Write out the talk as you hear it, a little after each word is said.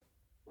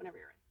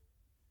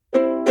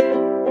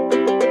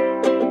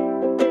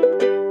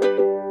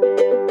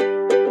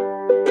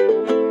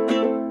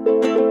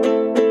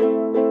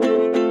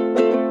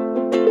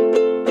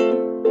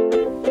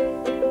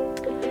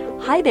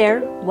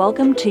there,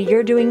 welcome to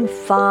You're Doing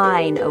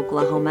Fine,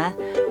 Oklahoma,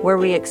 where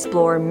we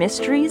explore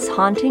mysteries,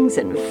 hauntings,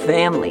 and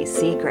family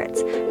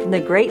secrets from the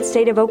great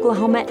state of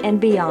Oklahoma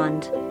and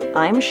beyond.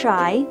 I'm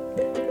Shy.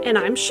 And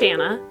I'm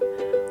Shanna.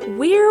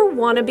 We're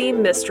wannabe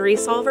mystery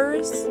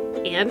solvers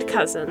and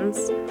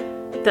cousins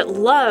that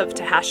love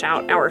to hash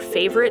out our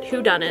favorite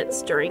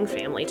whodunits during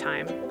family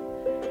time.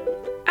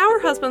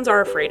 Our husbands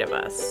are afraid of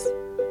us.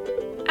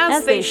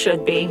 As they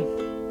should be.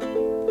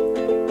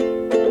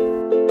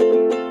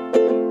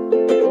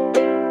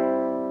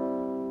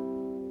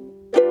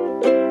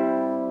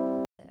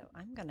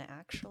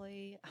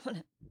 I'm going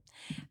to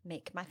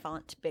make my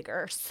font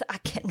bigger so I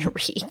can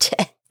read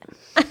it.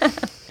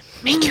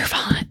 Make your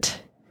font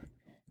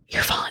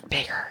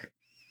bigger.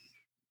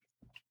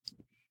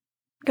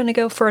 I'm going to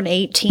go for an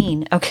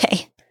 18.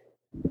 Okay.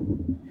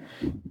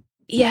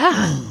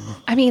 Yeah.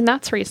 I mean,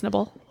 that's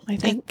reasonable, I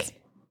think.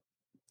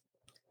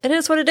 It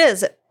is what it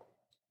is.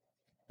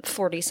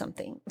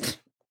 40-something.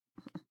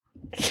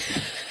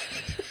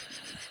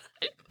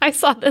 I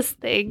saw this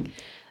thing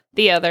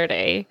the other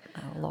day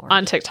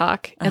on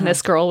TikTok, and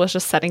this girl was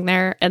just sitting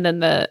there, and then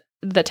the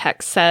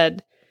text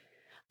said,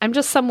 I'm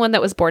just someone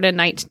that was born in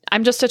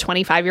I'm just a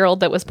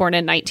 25-year-old that was born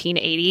in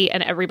 1980,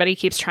 and everybody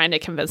keeps trying to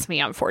convince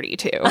me I'm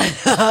 42.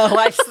 Oh,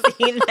 I've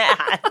seen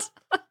that.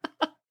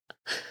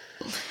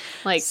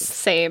 Like,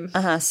 same.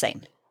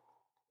 Same.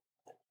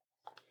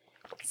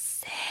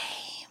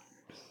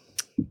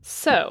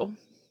 So.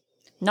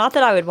 Not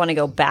that I would want to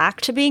go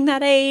back to being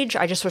that age.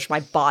 I just wish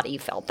my body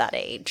felt that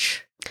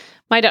age.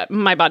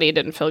 My body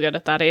didn't feel good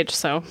at that age,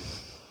 so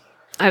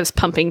I was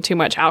pumping too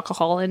much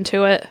alcohol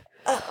into it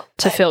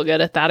to feel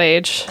good at that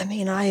age. I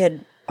mean, I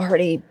had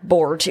already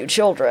bore 2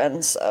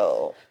 children,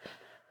 so.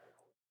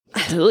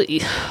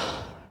 You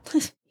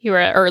were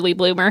an early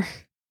bloomer.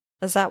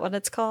 Is that what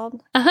it's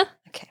called? Uh-huh.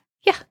 Okay.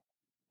 Yeah.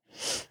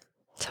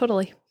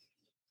 Totally.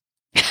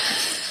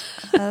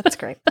 That's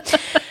great.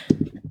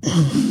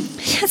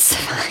 It's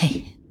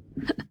fine.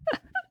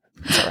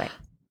 It's all right.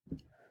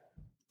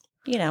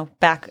 You know,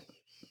 back...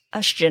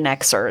 us Gen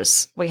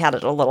Xers, we had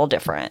it a little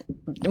different.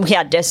 We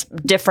had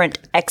different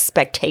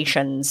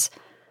expectations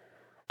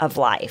of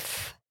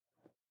life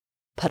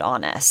put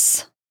on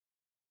us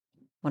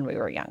when we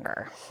were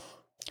younger.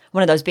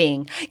 One of those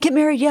being, get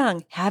married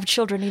young, have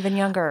children even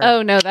younger.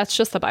 Oh, no, that's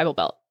just the Bible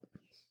Belt.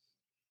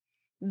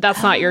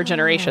 That's not your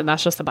generation.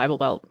 That's just the Bible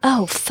Belt.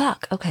 Oh,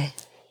 fuck. Okay.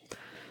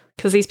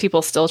 Because these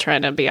people still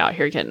trying to be out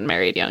here getting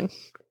married young.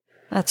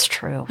 That's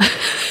true.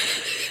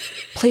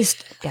 Please,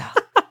 yeah,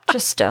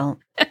 just don't.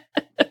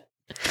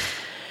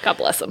 God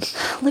bless them.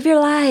 Live your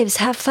lives.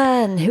 Have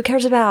fun. Who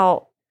cares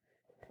about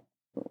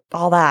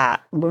all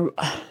that?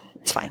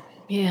 It's fine.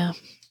 Yeah.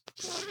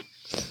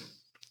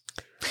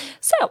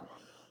 So.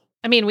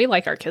 I mean, we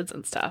like our kids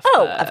and stuff.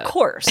 Oh, of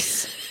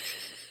course.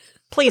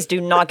 Please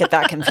do not get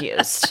that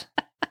confused.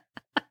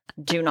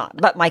 Do not.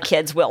 But my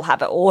kids will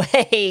have it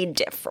way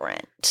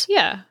different.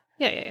 Yeah.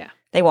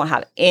 They won't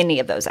have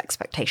any of those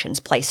expectations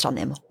placed on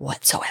them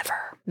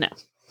whatsoever. No.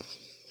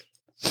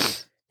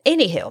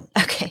 Anywho.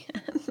 Okay.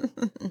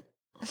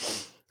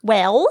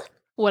 Well,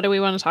 what do we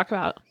want to talk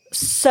about?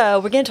 So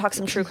we're going to talk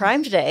some true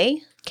crime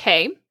today.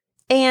 Okay.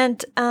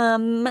 And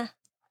I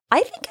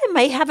think I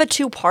might have a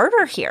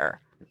 2-parter here.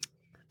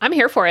 I'm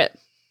here for it.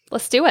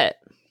 Let's do it.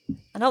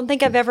 I don't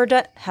think I've ever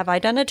done... Have I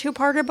done a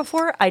 2-parter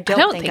before? I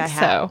don't think I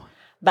have. So.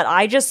 But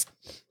I just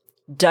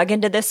dug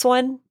into this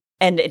one,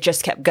 and it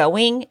just kept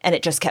going, and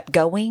it just kept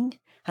going.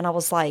 And I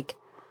was like,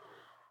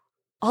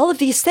 all of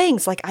these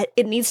things, like,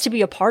 it needs to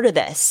be a part of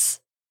this.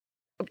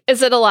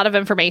 Is it a lot of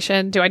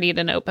information? Do I need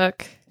a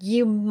notebook?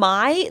 You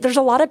might. There's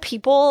a lot of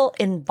people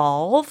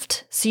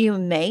involved, so you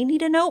may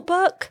need a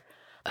notebook.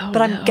 Oh,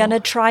 but no. I'm going to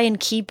try and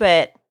keep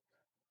it.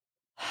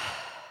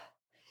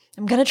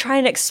 I'm going to try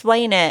and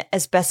explain it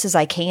as best as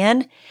I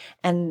can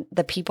and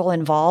the people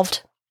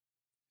involved.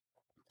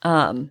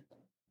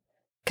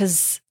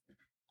 Because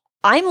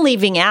I'm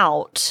leaving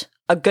out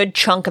a good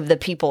chunk of the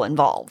people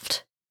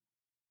involved.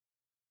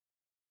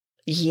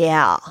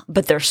 Yeah,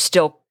 but there's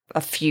still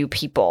a few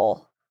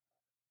people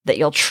that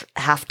you'll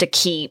have to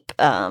keep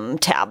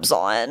tabs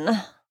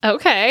on.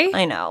 Okay.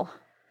 I know.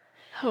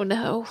 Oh,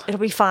 no. It'll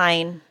be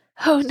fine.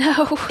 Oh,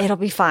 no. It'll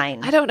be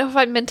fine. I don't know if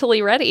I'm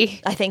mentally ready.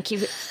 I think you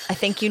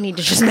need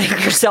to just make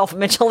yourself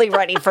mentally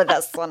ready for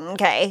this one,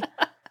 okay?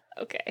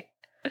 Okay.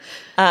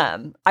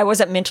 I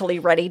wasn't mentally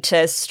ready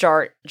to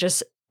start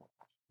just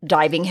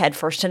diving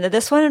headfirst into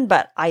this one,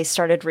 but I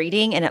started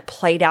reading and it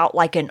played out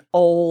like an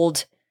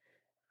old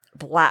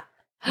black...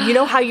 You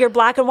know how your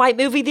black and white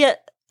movie...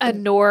 A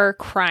noir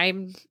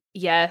crime,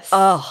 yes.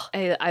 Oh.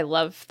 I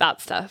love that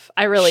stuff.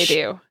 I really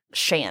do.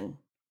 Shan.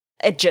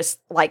 It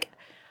just, like,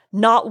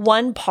 not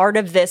one part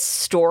of this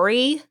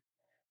story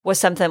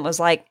was something that was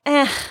like,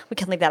 we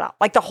can leave that out.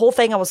 Like, the whole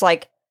thing, I was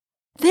like,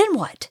 then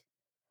what?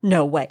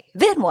 No way.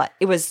 Then what?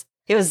 It was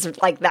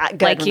like that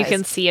good. Like, you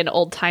can see an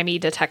old-timey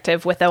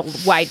detective with a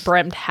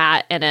wide-brimmed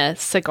hat and a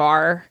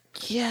cigar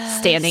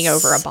standing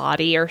over a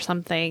body or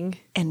something.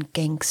 And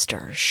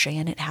gangsters,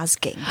 Shan. It has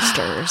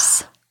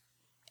gangsters.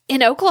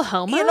 In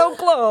Oklahoma? In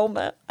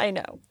Oklahoma. I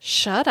know.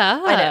 Shut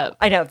up.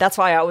 I know. That's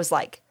why I was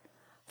like,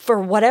 for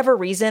whatever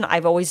reason,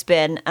 I've always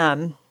been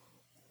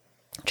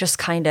just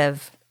kind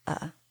of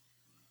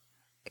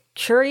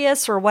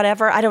curious or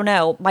whatever. I don't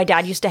know. My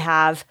dad used to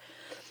have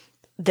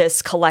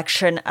this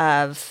collection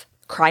of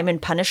Crime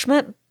and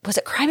Punishment. Was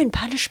it Crime and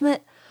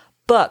Punishment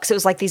books? It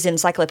was like these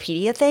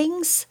encyclopedia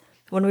things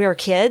when we were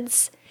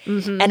kids.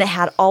 Mm-hmm. And it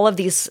had all of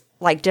these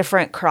like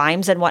different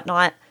crimes and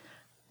whatnot.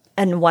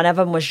 And one of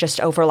them was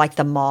just over like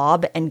the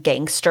mob and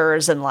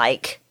gangsters and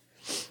like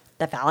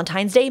the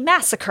Valentine's Day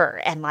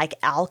Massacre and like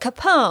Al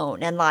Capone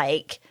and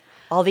like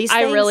all these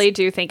things. I really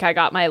do think I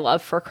got my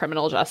love for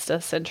criminal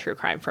justice and true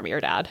crime from your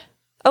dad.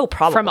 Oh,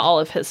 probably. From all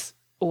of his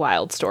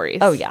wild stories.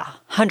 Oh, yeah.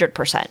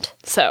 100%.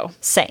 So.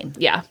 Same.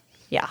 Yeah.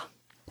 Yeah.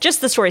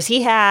 Just the stories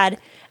he had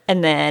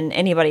and then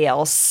anybody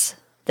else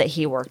that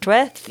he worked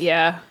with.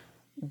 Yeah.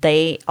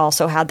 They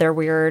also had their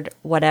weird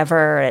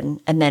whatever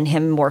and then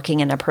him working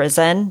in a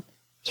prison.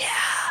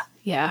 Yeah.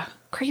 Yeah.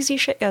 Crazy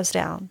shit goes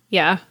down.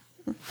 Yeah,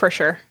 for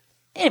sure.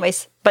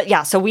 Anyways, but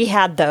yeah, so we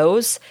had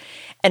those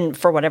and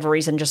for whatever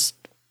reason just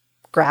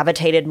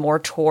gravitated more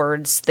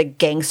towards the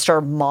gangster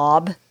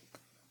mob.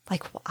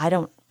 Like, I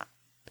don't,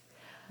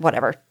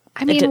 whatever.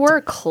 I mean,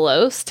 we're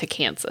close to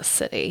Kansas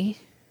City.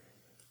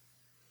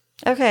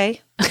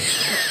 Okay.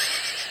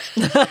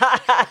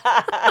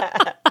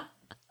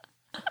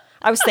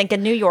 I was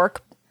thinking New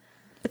York.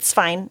 It's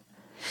fine.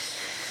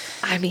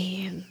 I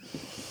mean,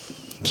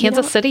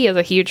 Kansas City is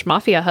a huge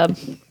mafia hub.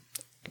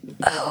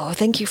 Oh,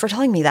 thank you for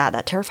telling me that.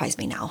 That terrifies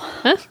me now.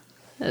 Huh?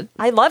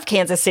 I love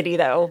Kansas City,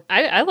 though.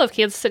 I love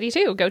Kansas City,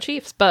 too. Go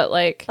Chiefs. But,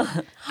 like,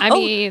 I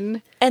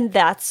mean... And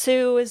that's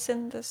who is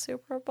in the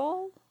Super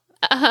Bowl?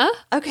 Uh-huh.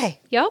 Okay.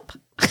 Yup.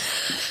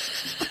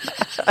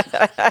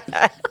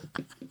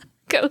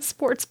 Go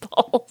sports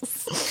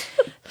balls.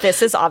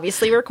 This is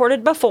obviously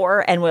recorded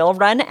before and will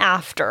run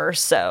after,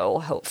 so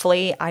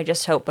hopefully, I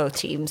just hope both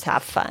teams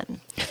have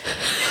fun.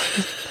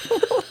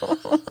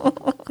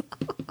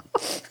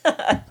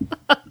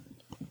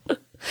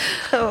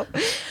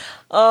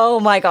 Oh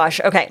my gosh.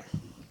 Okay.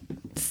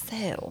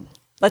 So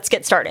let's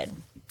get started,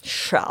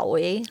 shall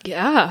we?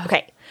 Yeah.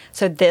 Okay.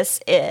 So this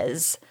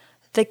is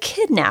the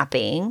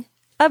kidnapping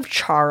of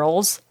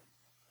Charles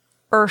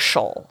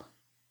Urschel.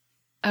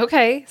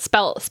 Okay.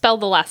 Spell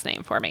the last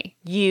name for me.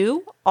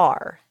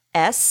 Urschel.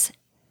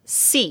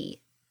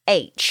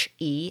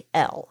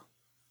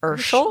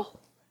 Urschel?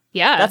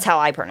 Yeah. That's how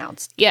I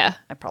pronounced. Yeah.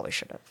 I probably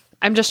should have.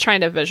 I'm just trying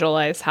to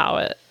visualize how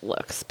it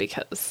looks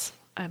because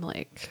I'm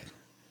like,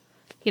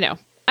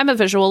 I'm a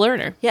visual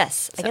learner.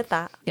 Yes, I get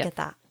that. Yeah. I get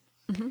that.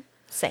 Mm-hmm.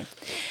 Same.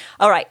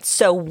 All right.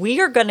 So we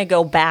are going to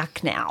go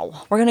back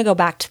now. We're going to go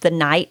back to the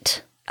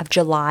night of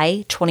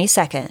July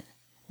 22nd,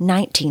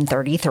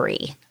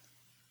 1933.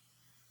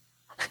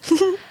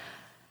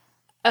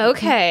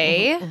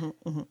 Okay.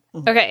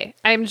 Okay.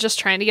 I'm just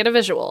trying to get a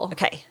visual.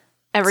 Okay.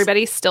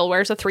 Everybody still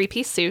wears a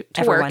 3-piece suit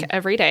to work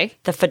every day.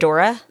 The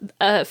fedora.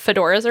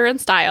 Fedoras are in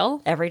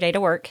style. Every day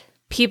to work.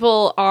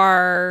 People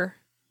are...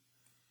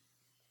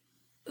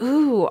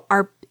 Ooh,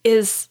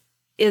 is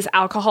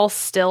alcohol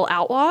still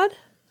outlawed?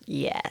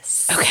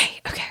 Yes.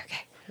 Okay.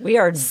 We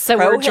are So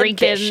we're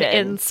drinking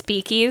in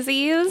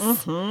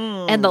speakeasies,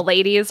 and the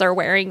ladies are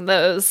wearing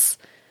those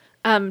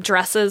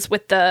dresses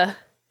with the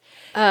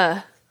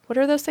what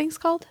are those things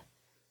called?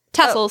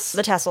 Tassels. Oh,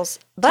 the tassels.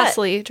 But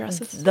tassel-y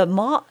dresses. The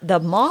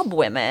mob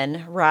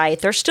women, right?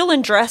 They're still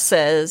in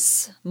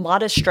dresses,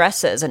 modest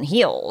dresses and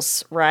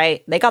heels,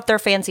 right? They got their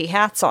fancy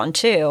hats on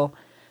too.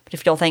 But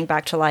if you'll think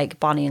back to like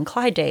Bonnie and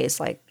Clyde days,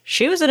 like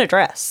she was in a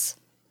dress.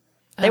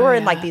 They were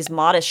in like these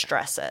modest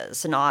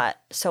dresses, not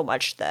so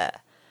much the...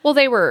 Well,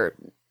 they were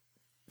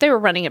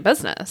running a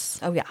business.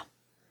 Oh, yeah.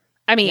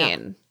 I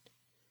mean,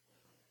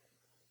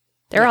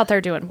 they're out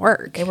there doing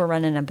work. They were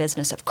running a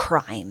business of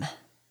crime.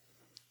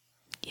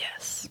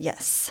 Yes.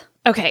 Yes.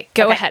 Okay,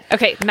 go ahead.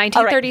 Okay,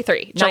 1933.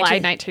 Right. July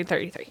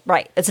 1933.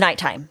 Right. It's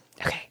nighttime.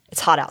 Okay.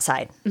 It's hot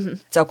outside.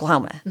 It's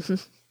Oklahoma.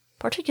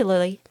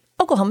 Particularly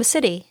Oklahoma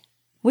City.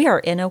 We are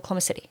in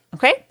Oklahoma City.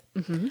 Okay?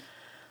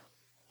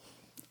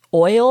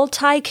 Oil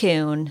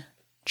tycoon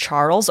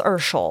Charles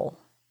Urschel,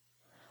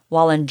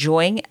 while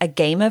enjoying a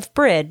game of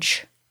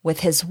bridge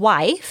with his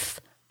wife,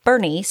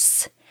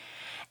 Bernice,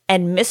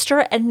 and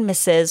Mr. and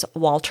Mrs.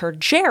 Walter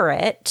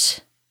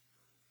Jarrett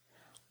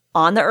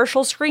on the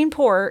Urschel screen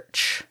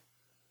porch,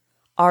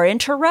 are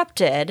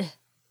interrupted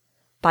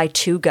by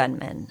two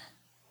gunmen.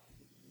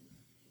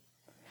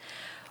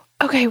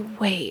 Okay,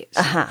 wait.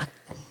 Uh-huh.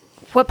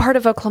 What part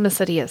of Oklahoma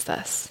City is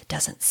this? It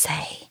doesn't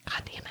say.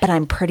 God damn it. But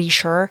I'm pretty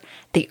sure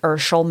the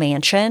Urschel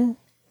Mansion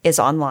is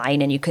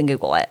online and you can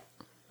Google it.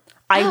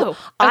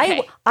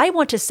 Okay. I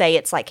want to say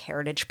it's like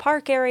Heritage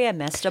Park area,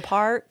 Mesta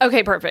Park.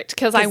 Okay, perfect.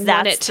 Because I want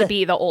that's it to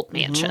be the old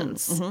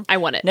mansions. I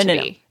want it to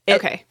be. No.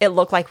 Okay. It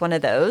looked like one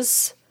of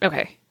those.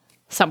 Okay.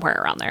 Somewhere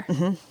around there.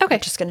 Okay.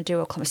 I'm just going to do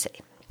Oklahoma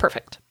City.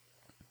 Perfect.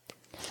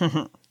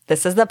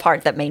 This is the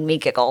part that made me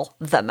giggle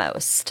the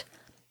most.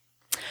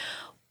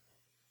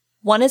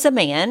 One is a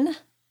man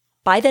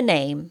by the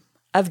name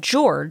of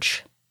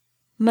George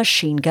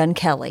Machine Gun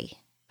Kelly.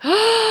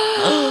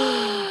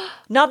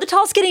 Not the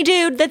tall, skinny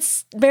dude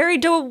that's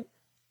married to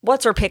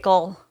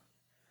what's-her-pickle,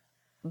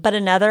 but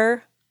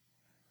another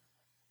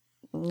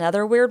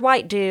weird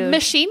white dude.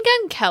 Machine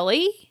Gun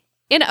Kelly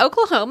in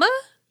Oklahoma?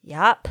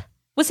 Yup.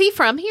 Was he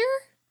from here?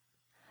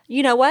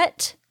 You know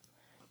what?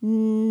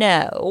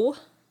 No.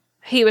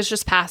 He was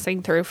just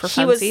passing through for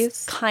He funsies?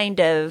 was kind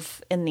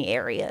of in the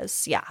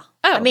areas, yeah.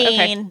 Oh, I mean,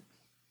 okay.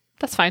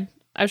 That's fine.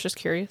 I was just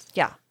curious.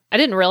 Yeah. I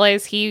didn't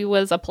realize he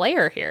was a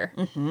player here.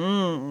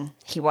 Mm-hmm.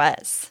 He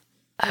was.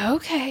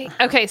 Okay.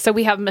 Okay, so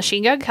we have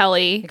Machine Gun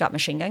Kelly. You got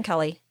Machine Gun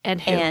Kelly. And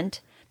who? And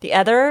the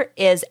other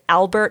is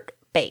Albert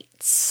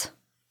Bates.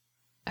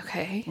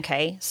 Okay.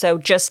 Okay.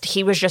 So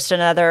he was just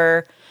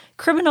another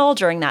criminal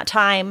during that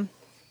time.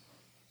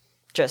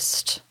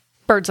 Just.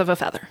 Birds of a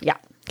feather. Yeah.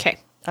 Okay.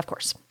 Of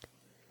course.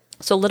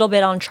 So a little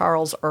bit on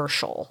Charles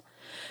Urschel.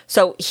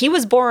 So he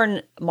was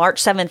born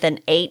March 7th in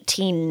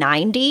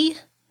 1890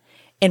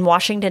 in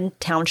Washington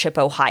Township,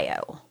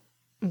 Ohio.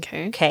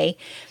 Okay. Okay.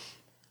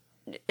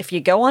 If you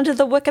go onto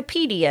the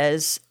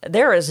Wikipedias,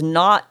 there is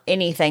not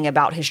anything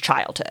about his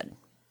childhood.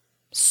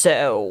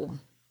 So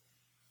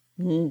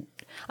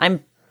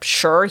I'm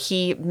sure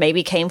he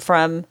maybe came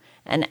from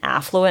an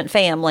affluent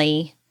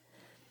family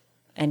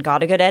and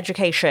got a good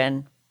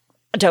education.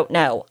 I don't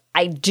know.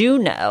 I do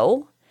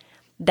know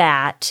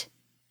that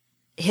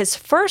his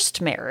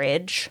first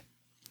marriage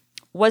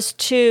was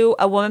to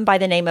a woman by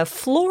the name of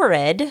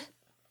Florid,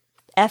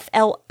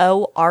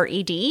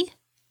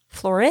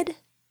 Flored.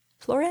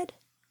 Florid?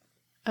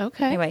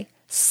 Okay. Anyway,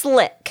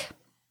 Slick.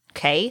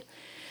 Okay.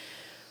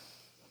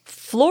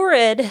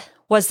 Florid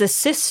was the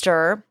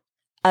sister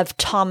of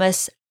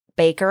Thomas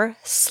Baker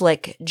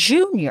Slick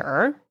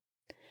Jr.,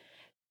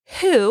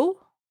 who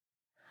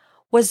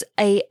was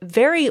a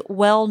very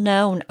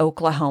well-known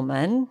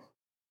Oklahoman.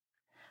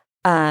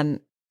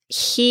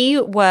 He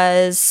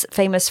was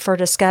famous for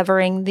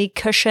discovering the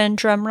Cushin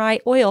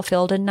Drumright oil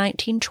field in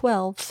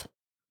 1912.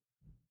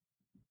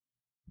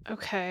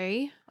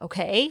 Okay.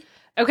 Okay.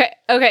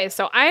 Okay,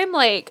 so I'm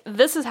like,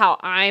 this is how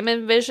I'm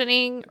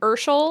envisioning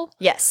Urschel.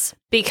 Yes.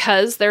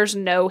 Because there's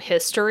no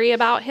history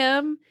about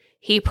him.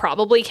 He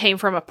probably came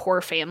from a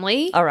poor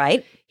family. All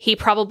right. He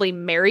probably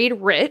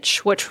married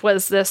rich, which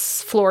was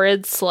this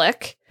Florid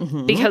Slick,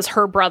 because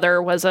her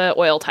brother was an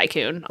oil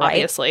tycoon,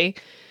 obviously.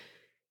 Right.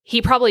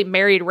 He probably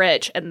married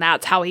rich, and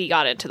that's how he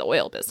got into the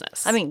oil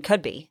business. I mean,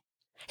 could be.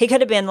 He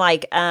could have been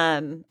like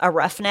a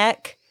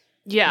roughneck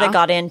that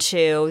got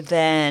into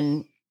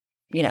then,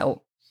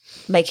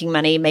 making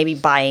money, maybe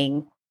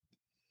buying,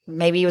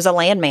 maybe he was a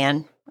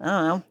landman. I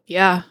don't know.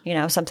 Yeah.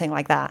 Something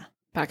like that.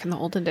 Back in the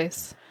olden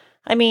days.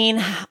 I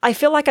mean, I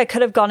feel like I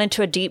could have gone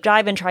into a deep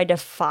dive and tried to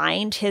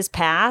find his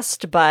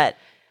past, but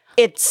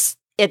it's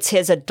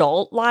his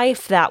adult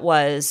life that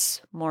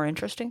was more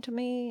interesting to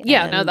me.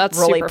 Yeah, no, that's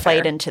really super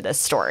played fair. into this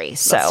story.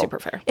 So that's super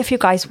fair. If you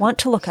guys want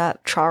to look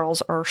up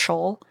Charles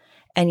Urschel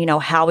and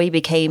how he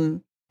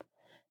became,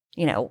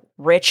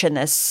 rich in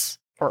this,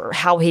 or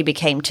how he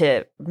became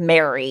to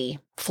marry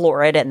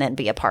Florid and then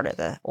be a part of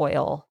the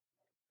oil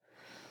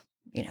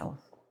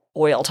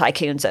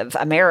tycoons of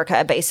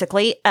America,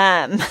 basically.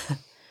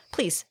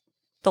 Please,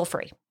 feel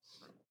free.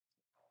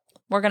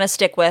 We're going to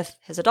stick with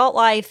his adult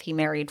life. He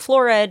married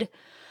Florid.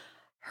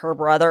 Her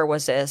brother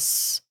was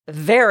this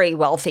very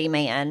wealthy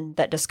man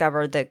that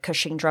discovered the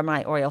Cushing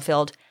Drumright oil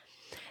field.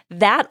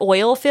 That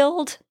oil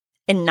field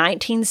in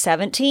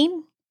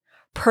 1917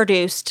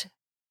 produced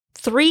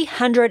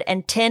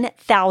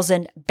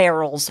 310,000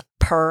 barrels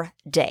per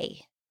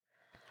day.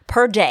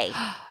 Per day.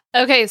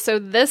 Okay, so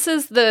this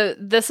is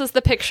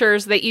the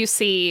pictures that you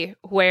see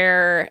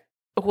where,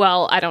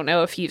 well, I don't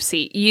know if you've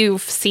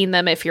seen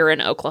them if you're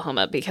in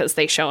Oklahoma, because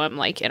they show them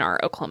like in our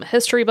Oklahoma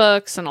history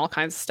books and all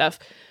kinds of stuff,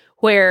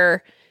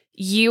 where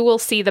you will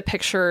see the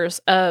pictures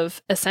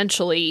of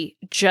essentially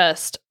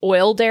just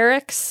oil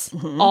derricks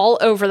all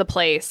over the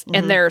place,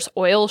 and there's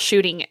oil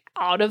shooting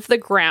out of the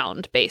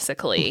ground,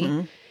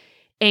 basically.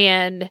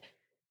 And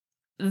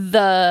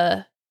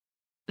that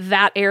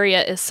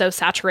area is so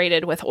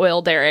saturated with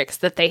oil derricks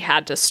that they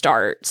had to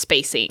start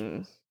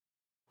spacing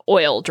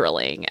oil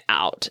drilling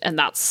out. And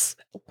that's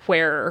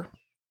where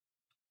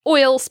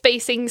oil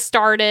spacing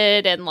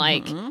started, and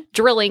like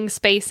drilling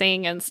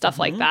spacing and stuff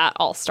like that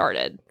all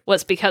started,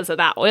 was because of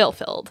that oil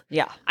field.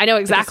 Yeah. I know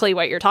exactly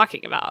what you're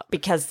talking about.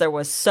 Because there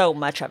was so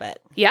much of it.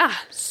 Yeah.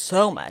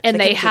 So much. And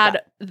they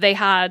had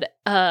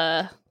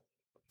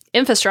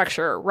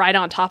infrastructure right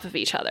on top of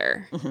each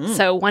other.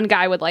 So one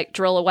guy would like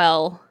drill a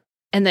well,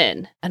 and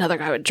then another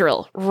guy would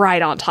drill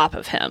right on top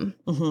of him.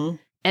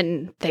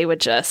 And they would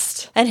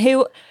just... And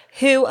who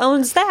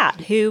owns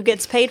that? Who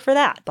gets paid for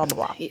that? Blah,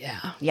 blah, blah.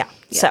 Yeah.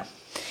 So...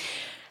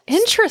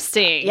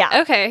 Interesting.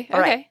 Yeah. Okay. All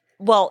right.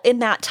 Well, in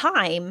that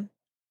time,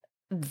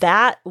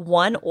 that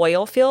one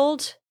oil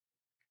field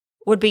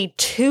would be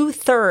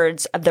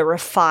 2/3 of the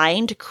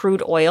refined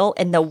crude oil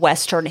in the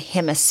Western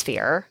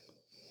Hemisphere,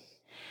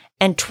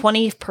 and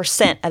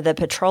 20% of the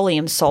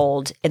petroleum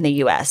sold in the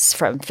U.S.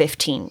 from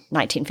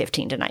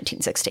 1915 to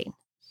 1916.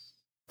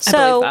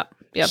 So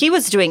Yep. He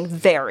was doing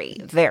very,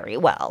 very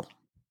well.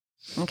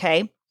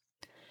 Okay.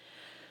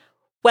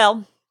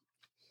 Well,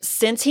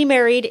 since he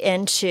married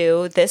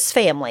into this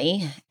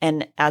family,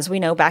 and as we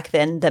know back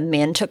then, the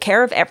men took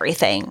care of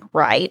everything,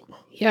 right?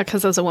 Yeah,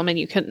 because as a woman,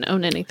 you couldn't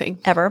own anything.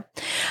 Ever.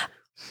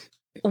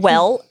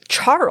 Well,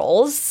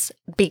 Charles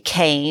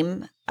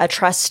became a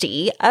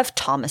trustee of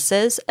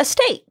Thomas's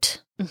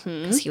estate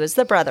because he was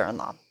the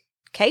brother-in-law.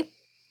 Okay.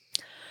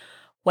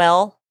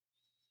 Well,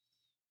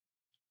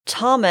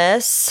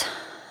 Thomas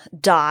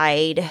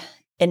died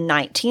in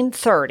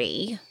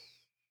 1930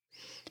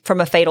 from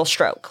a fatal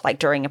stroke, like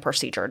during a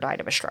procedure, died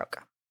of a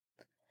stroke.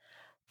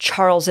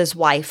 Charles's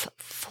wife,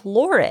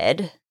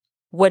 Florid,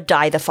 would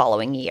die the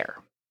following year.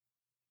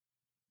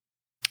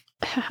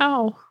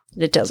 How?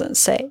 It doesn't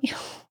say.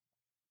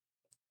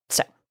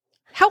 So,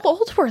 how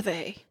old were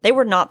they? They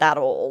were not that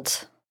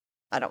old,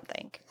 I don't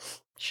think.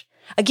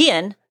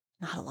 Again,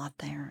 not a lot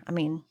there. I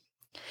mean,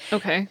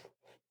 okay.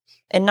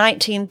 In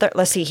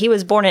let's see, he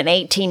was born in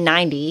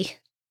 1890.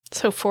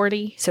 So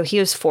 40. So he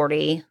was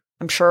 40.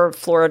 I'm sure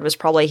Florid was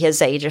probably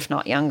his age, if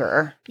not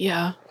younger.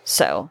 Yeah.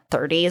 So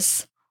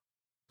 30s.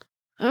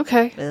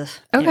 Okay. Ugh. Okay.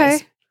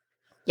 Anyways.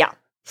 Yeah.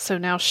 So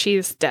now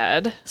she's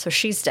dead. So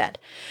she's dead.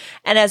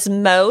 And as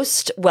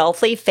most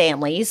wealthy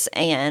families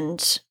and,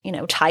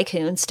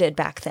 tycoons did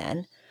back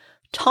then,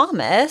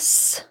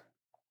 Thomas,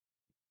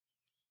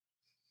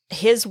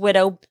 his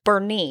widow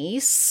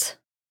Bernice,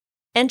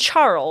 and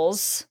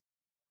Charles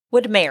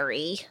would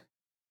marry.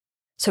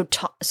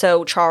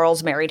 So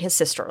Charles married his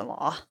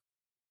sister-in-law.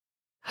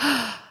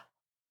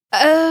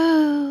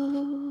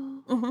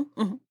 Oh.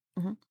 Mm-hmm, mm-hmm,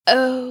 mm-hmm.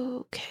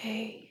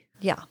 Okay.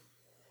 Yeah.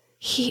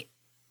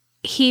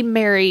 He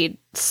married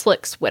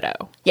Slick's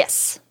widow.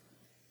 Yes.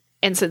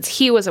 And since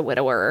he was a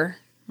widower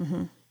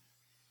mm-hmm.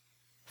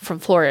 from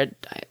Florida,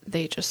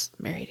 they just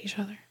married each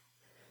other.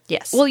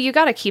 Yes. Well, you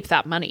got to keep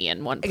that money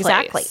in one place.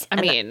 Exactly. I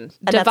mean,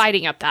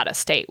 dividing up that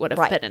estate would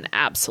have been an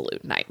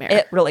absolute nightmare.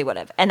 It really would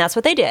have. And that's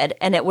what they did.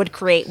 And it would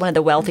create one of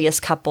the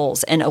wealthiest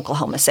couples in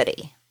Oklahoma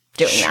City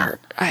doing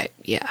that.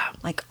 Yeah.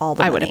 Like all the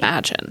money. I would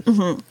imagine.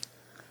 Mm-hmm.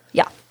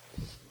 Yeah.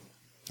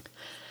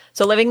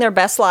 So living their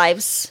best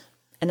lives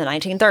in the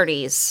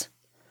 1930s,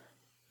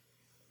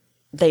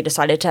 they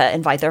decided to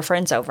invite their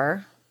friends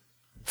over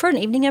for an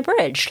evening at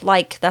bridge.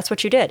 Like, that's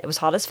what you did. It was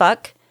hot as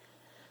fuck.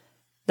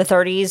 The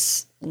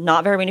 30s,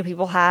 not very many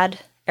people had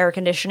air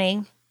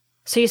conditioning.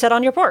 So you sat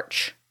on your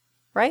porch,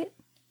 right?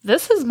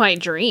 This is my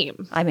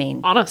dream. I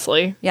mean,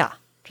 honestly. Yeah.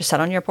 Just sat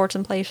on your porch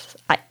and play.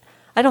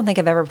 I don't think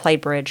I've ever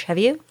played bridge. Have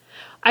you?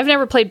 I've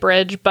never played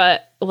bridge,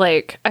 but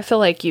I feel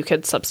like you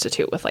could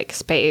substitute with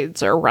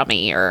spades or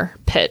rummy or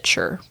pitch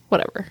or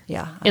whatever.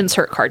 Yeah.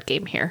 Insert card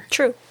game here.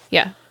 True.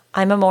 Yeah.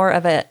 I'm a more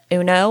of a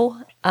Uno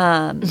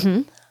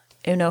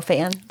Uno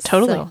fan.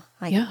 Totally. So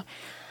yeah.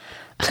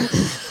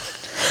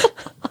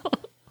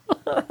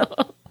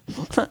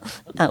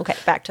 Okay,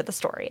 back to the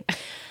story.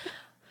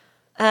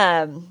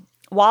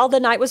 While the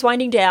night was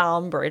winding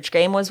down, bridge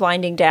game was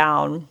winding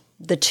down,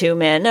 the two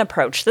men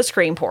approached the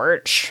screen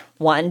porch,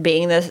 one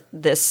being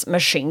this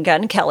Machine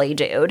Gun Kelly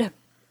dude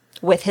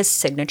with his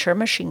signature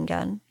machine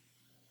gun.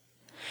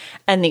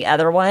 And the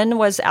other one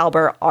was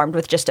Albert, armed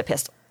with just a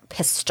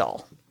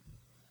pistol.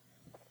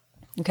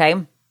 Okay?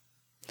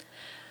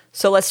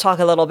 So let's talk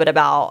a little bit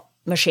about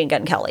Machine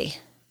Gun Kelly.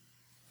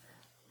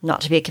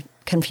 Not to be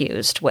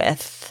confused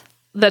with...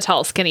 the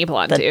tall, skinny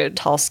blonde dude.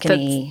 Tall,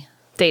 skinny...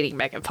 that's dating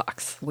Megan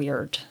Fox.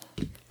 Weird.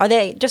 Are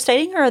they just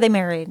dating or are they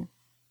married?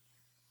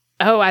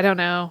 Oh, I don't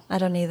know. I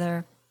don't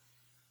either.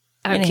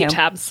 I don't keep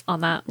tabs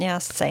on that. Yeah,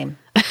 same.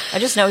 I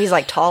just know he's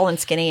tall and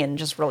skinny and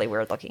just really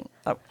weird looking.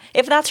 Oh,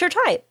 if that's your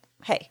type,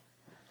 hey.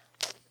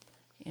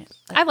 Yeah.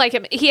 I like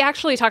him. He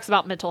actually talks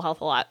about mental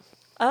health a lot.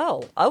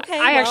 Oh, okay.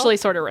 I actually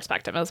sort of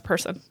respect him as a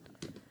person.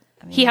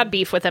 I mean, he had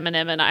beef with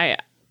Eminem,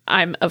 and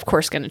I'm of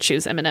course going to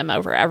choose Eminem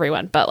over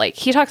everyone. But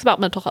he talks about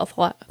mental health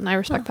a lot, and I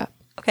respect that.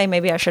 Okay,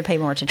 maybe I should pay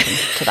more attention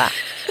to that.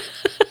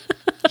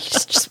 He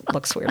just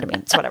looks weird to me.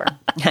 It's whatever.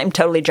 I'm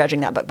totally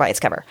judging that book by its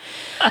cover.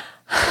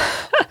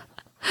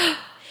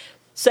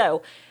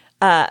 So,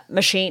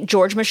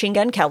 George Machine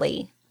Gun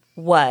Kelly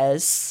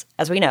was,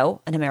 as we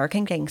know, an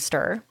American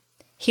gangster.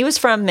 He was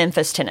from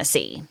Memphis,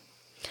 Tennessee.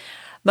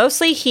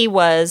 Mostly he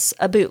was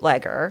a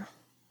bootlegger.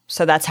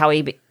 So that's how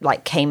he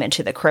came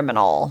into the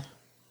criminal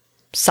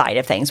side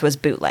of things, was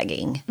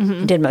bootlegging. Mm-hmm.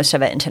 He did most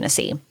of it in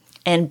Tennessee.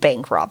 And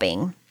bank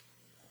robbing.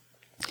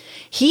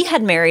 He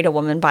had married a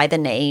woman by the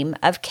name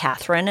of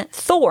Catherine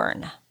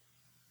Thorne.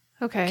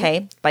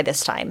 Okay, by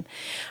this time.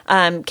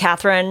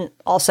 Catherine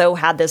also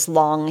had this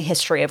long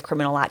history of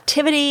criminal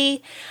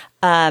activity,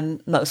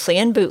 mostly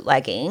in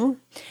bootlegging,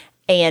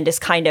 and is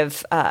kind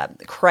of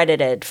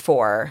credited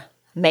for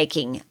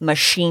making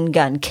Machine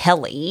Gun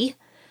Kelly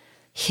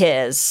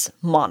his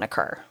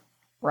moniker,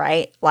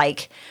 right?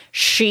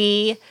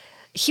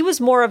 He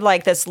was more of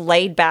this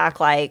laid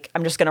back,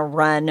 I'm just going to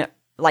run,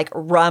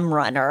 rum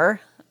runner,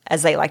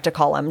 as they like to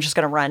call him, just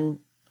going to run,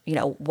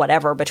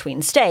 whatever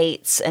between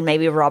states and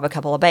maybe rob a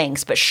couple of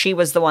banks. But she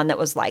was the one that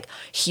was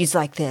he's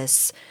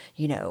this,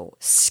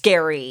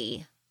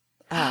 scary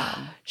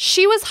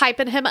She was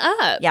hyping him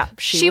up. Yeah.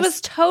 She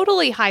was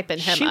totally hyping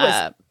him up. She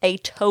was a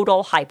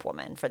total hype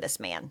woman for this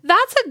man.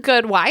 That's a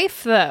good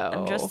wife, though.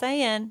 I'm just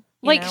saying.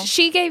 Like,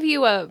 she gave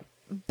you a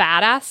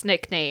badass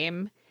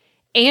nickname,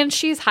 and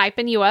she's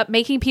hyping you up,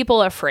 making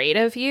people afraid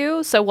of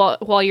you. So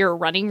while you're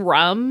running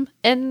rum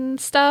and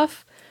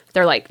stuff,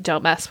 they're like,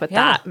 don't mess with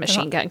that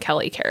Machine Gun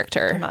Kelly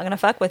character. I'm not going to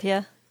fuck with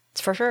you.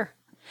 It's for sure.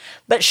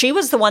 But she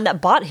was the one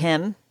that bought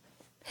him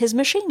his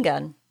machine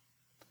gun.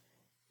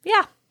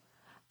 Yeah.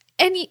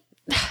 And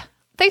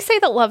they say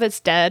that love is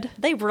dead.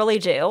 They really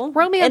do.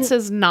 Romance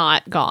is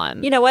not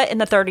gone. You know what? In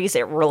the 30s,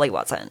 it really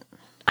wasn't.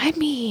 I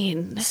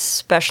mean,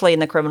 especially in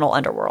the criminal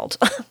underworld.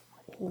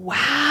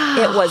 Wow.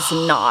 It was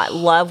not.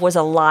 Love was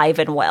alive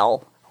and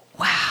well.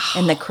 Wow.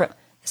 In the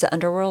is it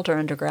underworld or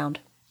underground?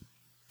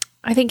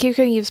 I think you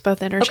can use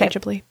both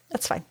interchangeably. Okay.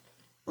 That's fine.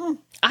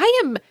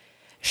 I am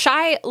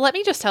shy. Let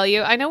me just tell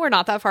you, I know we're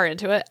not that far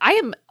into it. I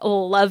am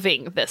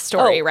loving this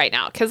story right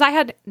now because I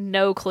had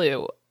no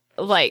clue.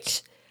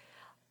 Like,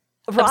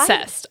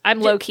 obsessed.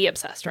 I'm low-key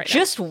obsessed right now.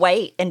 Just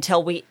wait.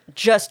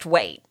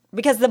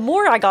 Because the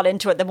more I got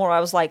into it, the more I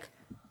was like,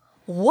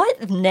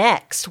 what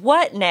next?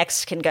 What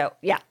next can go?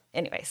 Yeah.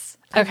 Anyways.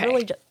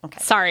 Okay.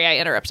 Sorry, I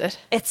interrupted.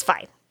 It's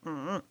fine.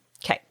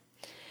 Okay.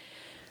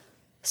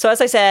 So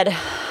as I said,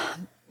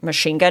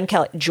 Machine Gun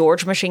Kelly,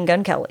 George Machine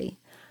Gun Kelly,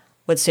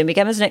 would soon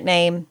become his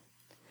nickname,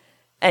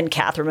 and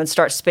Catherine would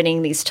start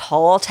spinning these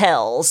tall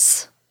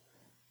tales,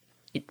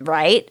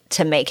 right,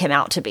 to make him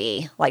out to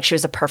be like she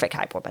was a perfect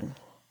hype woman.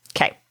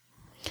 Okay.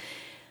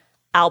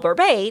 Albert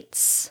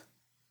Bates,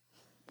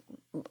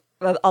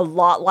 a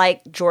lot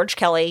like George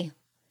Kelly,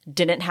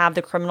 didn't have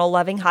the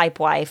criminal-loving hype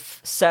wife,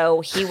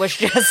 so he was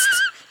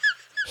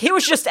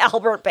just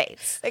Albert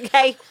Bates,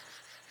 okay?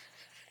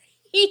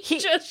 He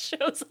just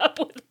shows up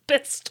with a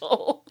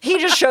pistol. He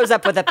just shows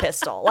up with a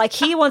pistol. Like,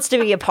 he wants to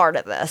be a part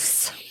of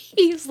this.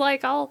 He's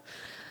like,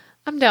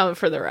 I'm down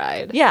for the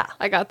ride. Yeah.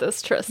 I got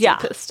this trusty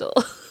pistol.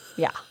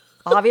 Yeah.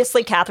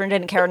 Obviously, Catherine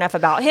didn't care enough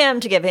about him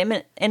to give him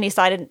any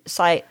side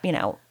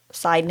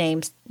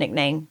names,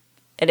 nickname.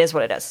 It is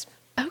what it is.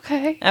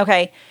 Okay.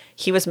 Okay.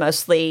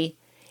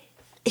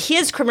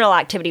 His criminal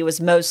activity was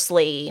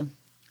mostly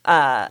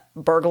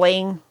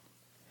burgling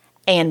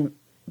and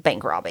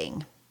bank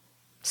robbing.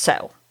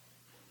 So,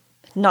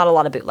 not a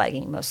lot of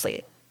bootlegging,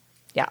 mostly.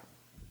 Yeah.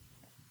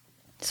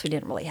 So we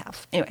didn't really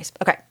have. Anyways,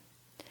 okay.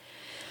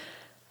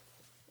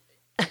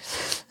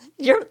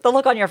 The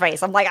look on your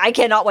face. I'm like, I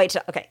cannot wait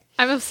to. Okay.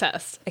 I'm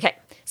obsessed. Okay.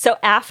 So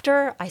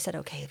after I said,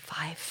 okay,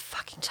 5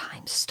 fucking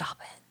times, stop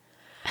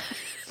it.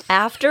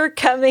 After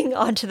coming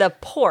onto the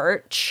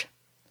porch,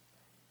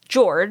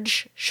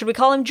 George, should we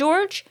call him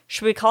George?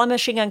 Should we call him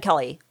Machine Gun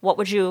Kelly? What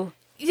would you?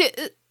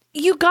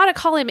 You gotta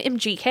call him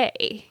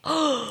MGK.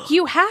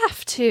 You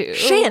have to.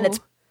 Shan, it's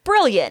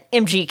brilliant.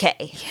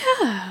 MGK.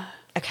 Yeah.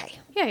 Okay.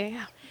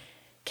 Yeah.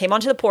 Came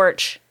onto the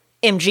porch.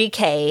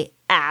 MGK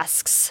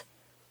asks,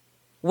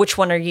 which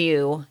one are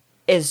you?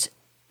 Is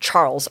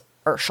Charles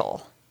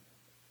Urschel.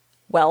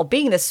 Well,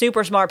 being the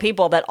super smart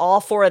people that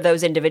all 4 of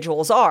those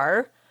individuals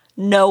are,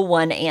 no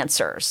one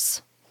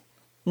answers.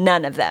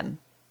 None of them.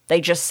 They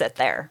just sit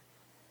there.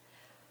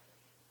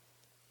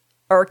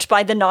 Irked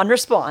by the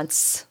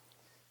non-response,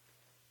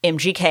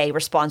 MGK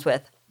responds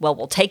with, well,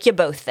 we'll take you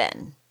both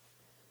then.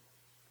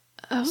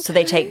 Okay. So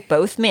they take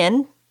both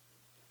men,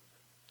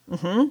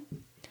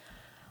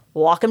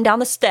 walk them down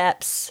the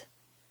steps,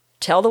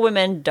 tell the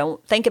women,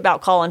 don't think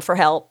about calling for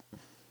help,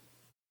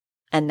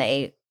 and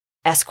they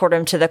escort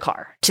him to the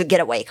car, to the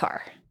getaway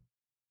car.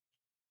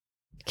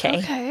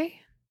 Okay.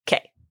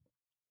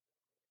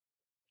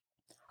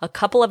 A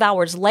couple of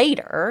hours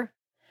later,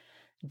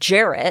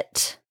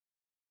 Jarrett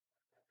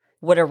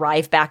would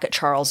arrive back at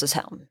Charles's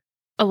home.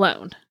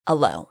 Alone.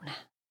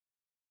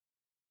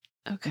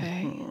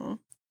 Okay.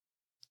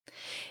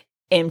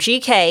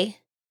 MGK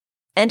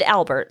and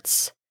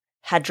Alberts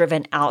had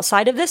driven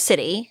outside of the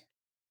city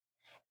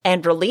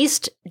and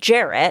released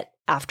Jarrett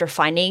after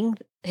finding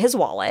his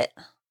wallet.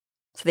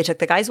 So they took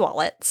the guy's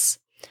wallets,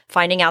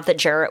 finding out that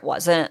Jarrett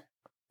wasn't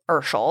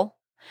Urschel,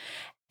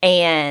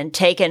 and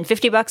taking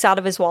 $50 out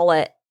of his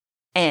wallet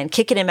and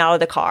kicking him out of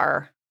the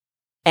car,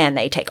 and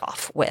they take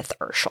off with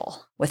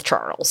Urschel, with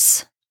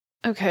Charles.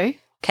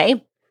 Okay.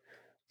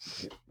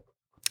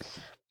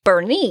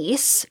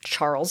 Bernice,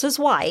 Charles's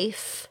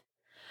wife,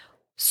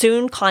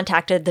 soon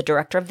contacted the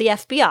director of the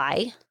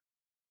FBI,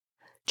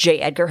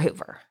 J. Edgar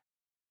Hoover.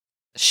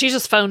 She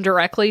just phoned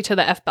directly to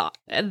the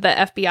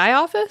FBI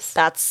office?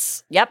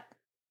 That's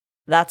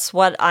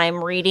what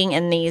I'm reading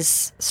in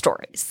these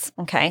stories,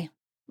 okay?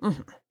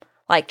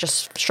 Like,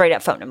 just straight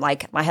up phoned him,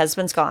 like, my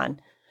husband's gone.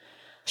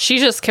 She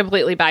just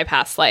completely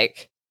bypassed,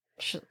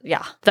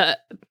 the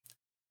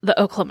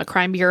Oklahoma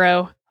Crime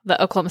Bureau, the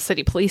Oklahoma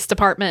City Police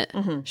Department.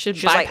 She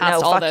bypassed like,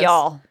 no, all fuck this.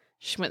 Y'all.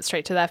 She went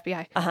straight to the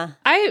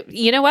FBI.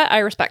 You know what? I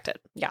respect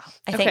it. Yeah.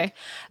 I think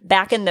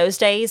back in those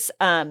days,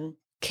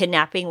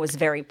 kidnapping was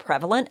very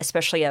prevalent,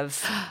 especially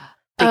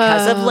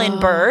because of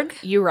Lindbergh.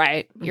 You're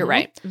right.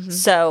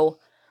 So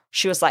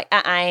she was like,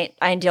 I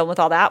ain't dealing with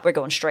all that. We're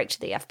going straight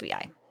to the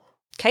FBI.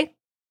 Okay.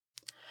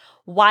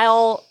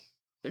 while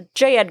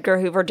J. Edgar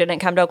Hoover didn't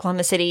come to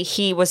Oklahoma City,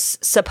 he was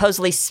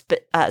supposedly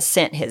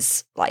sent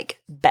his like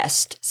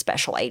best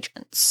special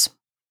agents,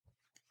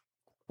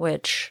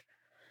 which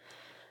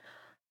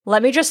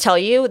let me just tell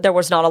you, there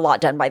was not a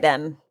lot done by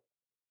them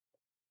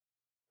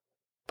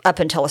up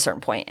until a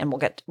certain point, and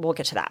we'll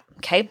get to that.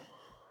 Okay.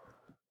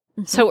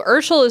 So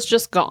Urschel is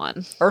just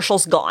gone.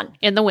 Urschel's gone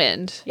in the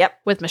wind. Yep.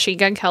 With Machine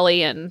Gun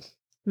Kelly and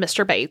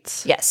Mr.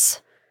 Bates.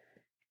 Yes.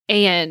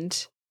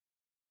 And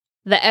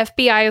the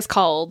FBI is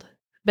called,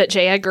 but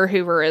J. Edgar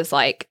Hoover is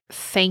like,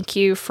 thank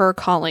you for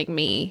calling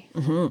me,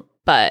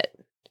 but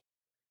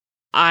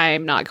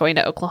I'm not going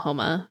to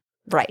Oklahoma.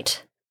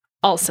 Right.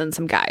 I'll send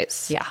some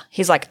guys. Yeah.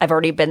 He's like, I've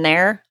already been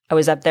there. I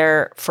was up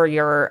there for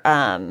your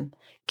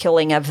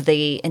killing of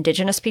the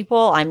indigenous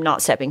people. I'm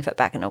not stepping foot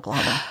back in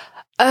Oklahoma.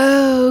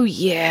 Oh,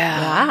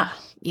 yeah.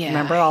 Yeah.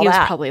 Remember all he that? He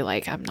was probably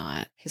like, I'm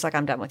not. He's like,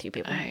 I'm done with you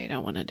people. I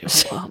don't want to do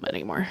Oklahoma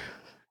anymore.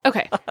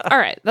 Okay. All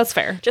right. That's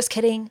fair. Just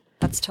kidding.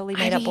 That's totally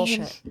made up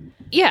bullshit.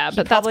 Yeah,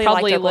 but that's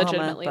probably Oklahoma,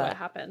 legitimately what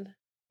happened.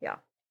 Yeah.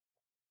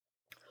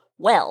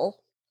 Well,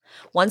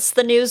 once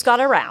the news got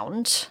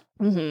around,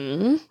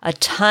 a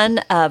ton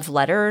of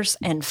letters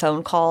and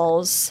phone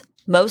calls,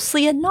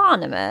 mostly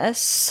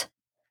anonymous,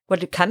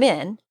 would come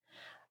in,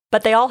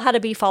 but they all had to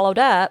be followed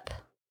up.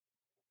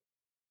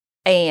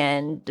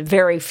 And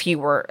very few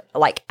were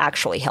like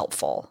actually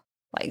helpful.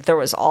 Like there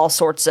was all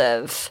sorts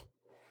of,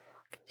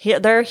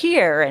 they're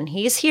here and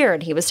he's here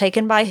and he was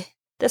taken by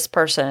this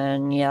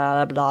person,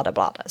 yeah, blah, blah,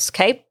 blah.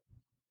 Okay.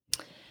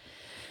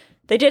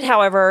 They did,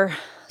 however,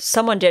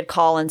 someone did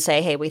call and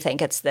say, hey, we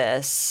think it's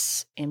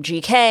this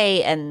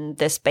MGK and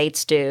this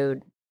Bates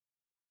dude.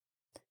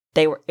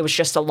 It was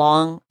just a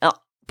long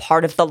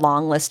part of the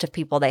long list of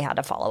people they had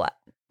to follow up.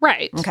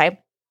 Right. Okay.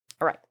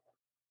 All right.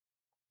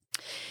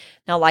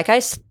 Now, like I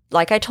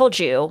told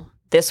you,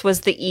 this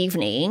was the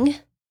evening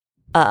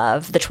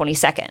of the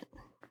 22nd,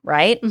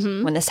 right?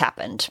 When this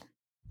happened.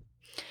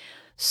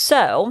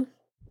 So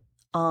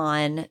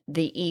on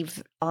the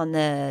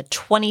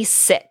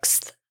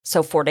 26th,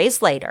 so 4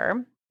 days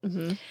later,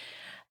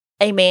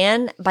 a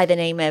man by the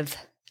name of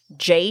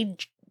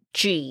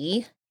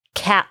J.G.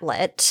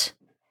 Catlett,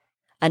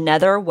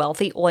 another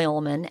wealthy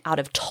oilman out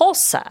of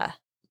Tulsa,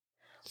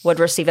 would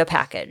receive a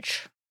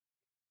package.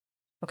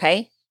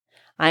 Okay?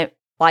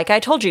 Like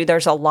I told you,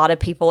 there's a lot of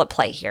people at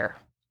play here,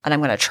 and I'm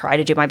going to try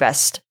to do my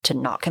best to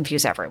not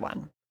confuse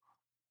everyone.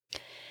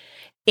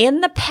 In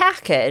the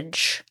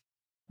package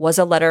was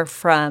a letter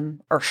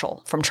from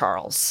Urschel, from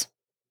Charles.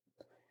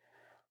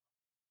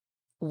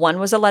 One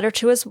was a letter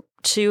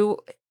to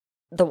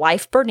the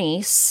wife,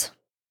 Bernice,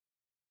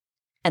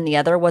 and the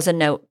other was a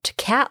note to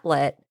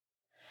Catlett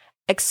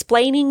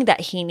explaining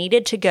that he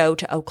needed to go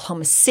to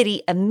Oklahoma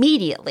City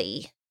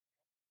immediately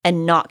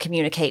and not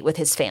communicate with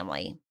his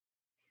family.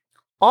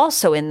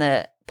 Also in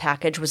the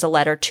package was a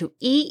letter to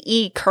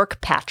E.E.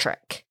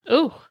 Kirkpatrick.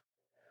 Ooh.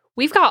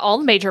 We've got all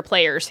the major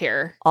players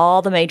here.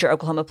 All the major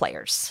Oklahoma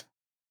players.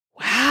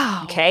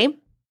 Wow. Okay.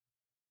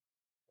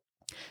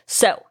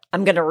 So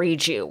I'm going to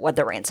read you what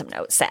the ransom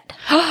note said.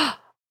 Oh,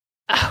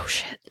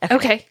 shit.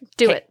 Okay.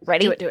 Do it.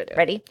 Ready? Do it.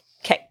 Ready?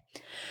 Okay.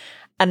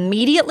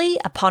 Immediately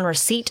upon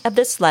receipt of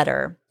this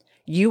letter,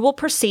 you will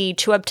proceed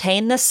to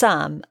obtain the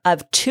sum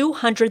of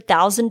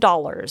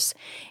 $200,000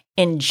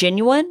 in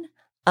genuine,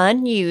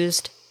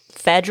 unused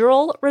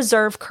Federal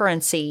Reserve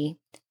currency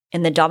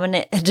in the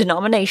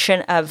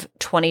denomination of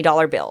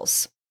 $20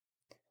 bills.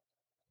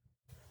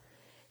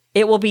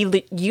 It will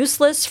be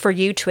useless for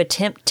you to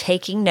attempt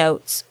taking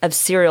notes of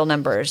serial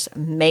numbers,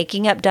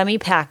 making up dummy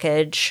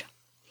package,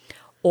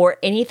 or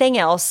anything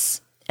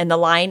else in the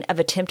line of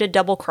attempted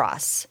double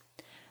cross.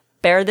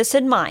 Bear this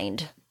in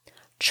mind.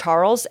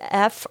 Charles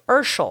F.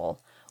 Urschel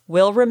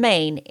will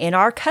remain in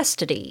our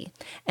custody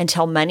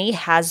until money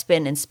has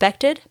been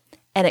inspected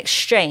and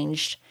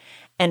exchanged,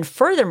 and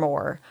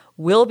furthermore,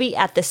 will be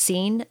at the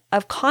scene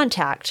of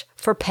contact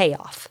for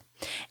payoff.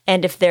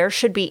 And if there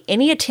should be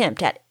any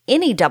attempt at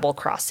any double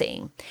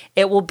crossing,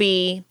 it will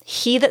be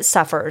he that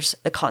suffers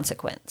the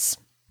consequence.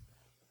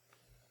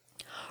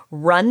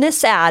 Run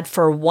this ad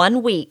for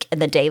 1 week in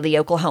the Daily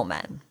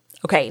Oklahoman.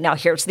 Okay, now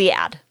here's the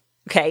ad.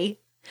 Okay.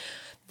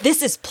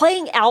 This is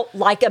playing out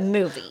like a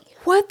movie.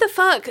 What the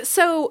fuck?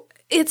 So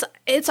it's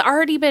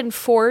already been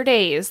 4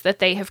 days that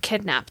they have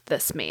kidnapped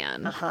this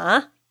man.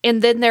 Uh-huh.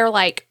 And then they're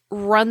like,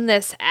 run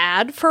this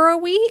ad for a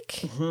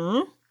week?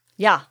 Mm-hmm.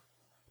 Yeah.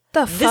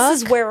 The fuck?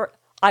 This is where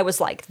I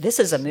was like, this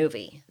is a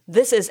movie.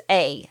 This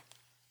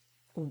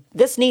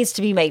needs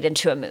to be made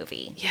into a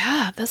movie.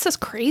 Yeah, this is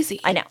crazy.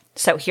 I know.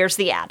 So here's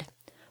the ad.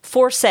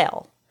 For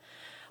sale,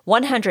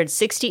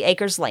 160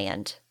 acres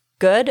land,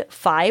 good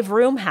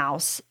 5-room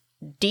house,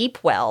 deep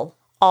well,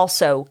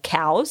 also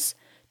cows,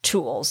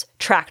 tools,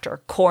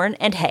 tractor, corn,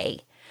 and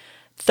hay.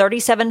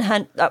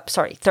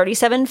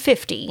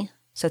 $3,750,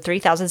 so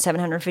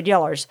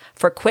 $3,750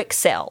 for quick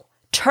sale.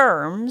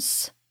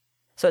 Terms,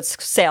 so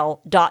it's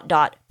sale,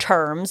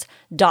 terms,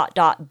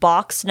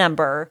 box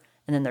number,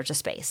 and then there's a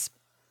space.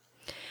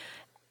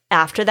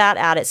 After that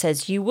ad, it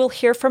says, you will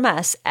hear from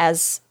us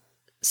as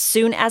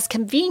soon as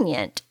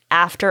convenient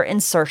after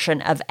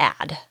insertion of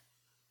ad.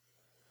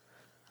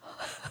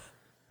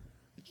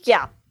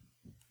 Yeah.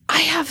 I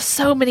have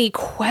so many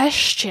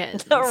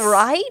questions.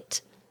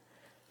 Right?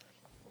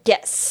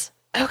 Yes.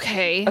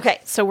 Okay. Okay.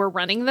 So we're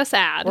running this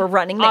ad. We're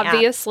running the ad.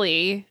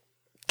 Obviously,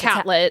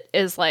 Catlet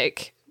is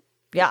like,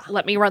 Yeah.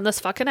 let me run this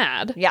fucking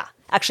ad. Yeah.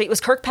 Actually, it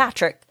was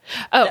Kirkpatrick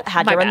Oh, that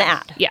had my to run the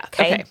bad. ad. Yeah.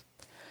 Okay.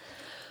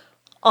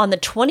 On the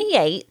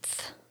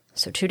 28th,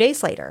 so 2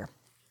 days later,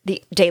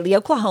 the Daily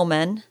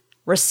Oklahoman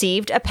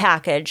received a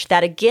package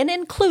that again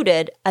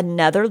included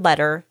another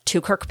letter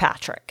to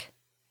Kirkpatrick.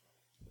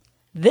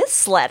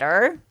 This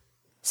letter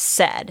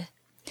said,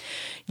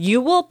 "You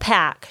will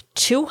pack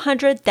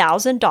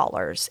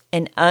 $200,000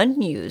 in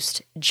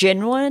unused,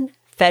 genuine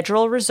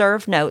Federal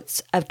Reserve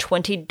notes of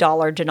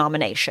 $20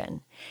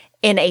 denomination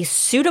in a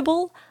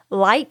suitable,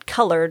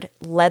 light-colored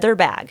leather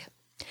bag,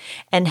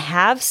 and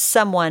have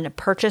someone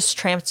purchase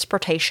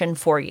transportation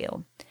for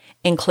you,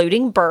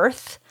 including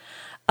berth,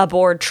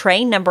 aboard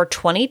train number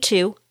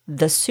 22,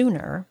 the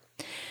Sooner,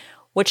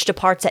 which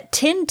departs at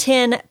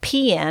 10:10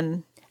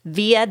 p.m.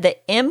 via the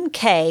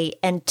MK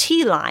and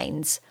T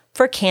lines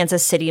for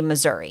Kansas City,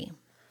 Missouri."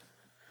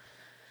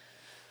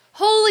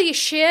 Holy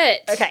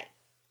shit. Okay.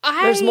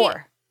 There's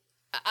more.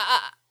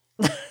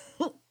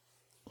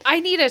 I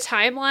need a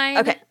timeline.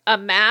 Okay. A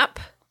map.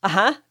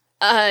 Uh-huh.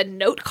 A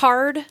note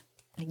card.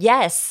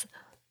 Yes.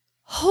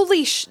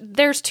 Holy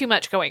there's too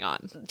much going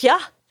on. Yeah.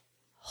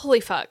 Holy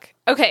fuck.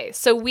 Okay,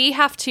 so we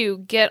have to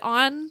get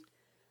on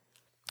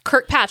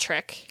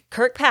Kirkpatrick.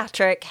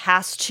 Kirkpatrick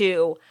has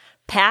to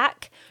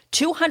pack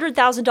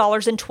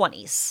 $200,000 in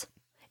 20s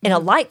in a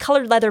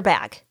light-colored leather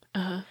bag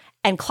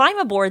and climb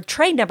aboard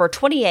train number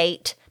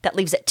 28 that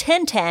leaves at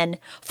 10:10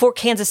 for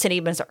Kansas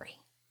City, Missouri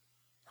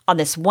on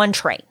this one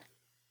train.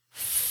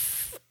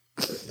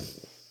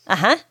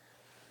 Uh-huh.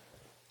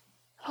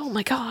 Oh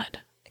my God.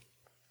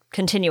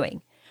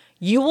 Continuing.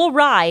 You will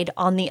ride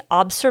on the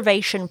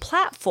observation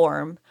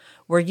platform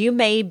where you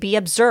may be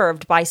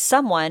observed by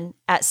someone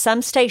at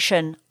some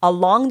station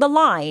along the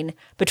line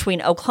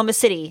between Oklahoma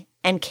City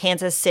and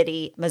Kansas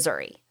City,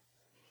 Missouri.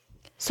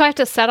 So I have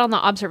to sit on the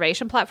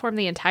observation platform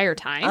the entire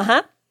time?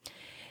 Uh-huh.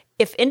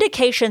 If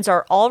indications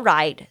are all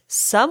right,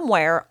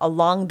 somewhere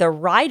along the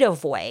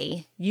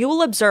right-of-way, you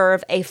will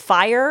observe a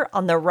fire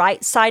on the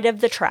right side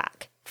of the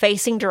track,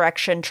 facing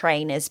direction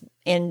train is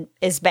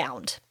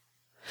bound.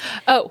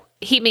 Oh,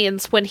 he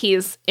means when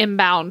he's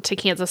inbound to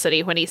Kansas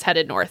City, when he's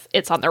headed north,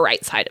 it's on the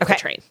right side of the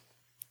train.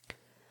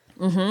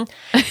 Mm-hmm.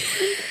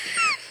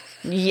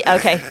 Yeah,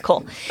 okay,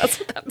 cool. That's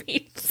what that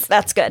means.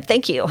 That's good.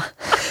 Thank you.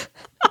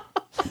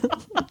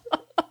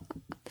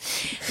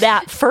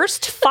 That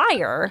first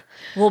fire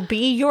will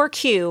be your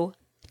cue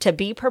to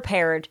be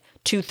prepared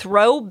to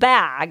throw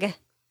bag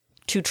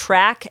to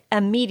track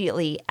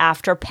immediately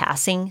after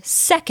passing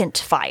second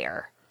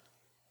fire.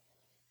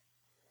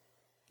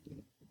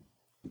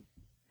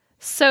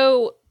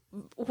 So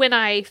when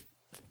I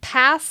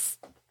pass,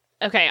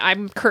 okay,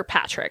 I'm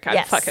Kirkpatrick.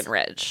 I'm fucking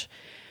rich.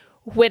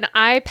 When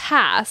I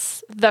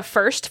pass the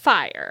first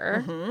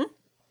fire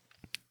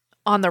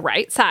on the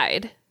right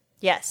side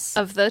Yes.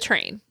 of the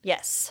train,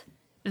 Yes.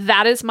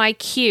 that is my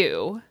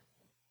cue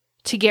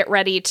to get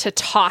ready to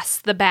toss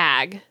the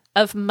bag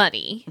of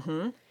money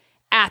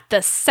at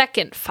the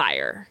second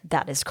fire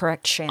That is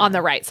correct, Shannon. on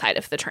the right side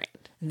of the train.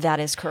 That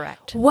is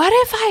correct. What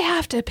if I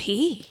have to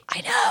pee?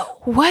 I know.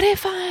 What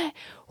if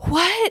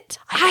what?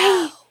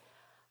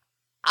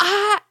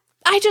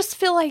 I just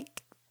feel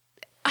like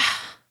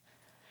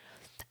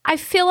I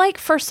feel like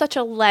for such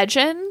a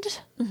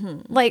legend,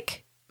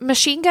 like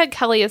Machine Gun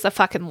Kelly is a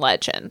fucking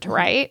legend,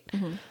 right?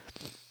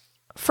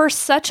 For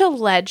such a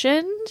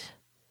legend,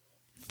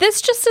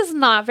 this just is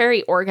not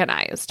very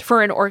organized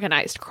for an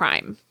organized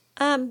crime.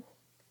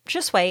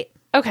 Just wait.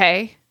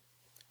 Okay.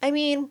 I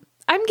mean,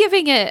 I'm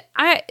giving it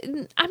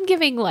I'm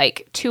giving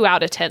like 2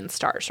 out of 10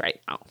 stars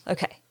right now.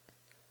 okay.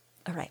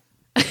 All right.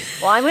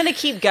 Well, I'm going to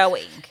keep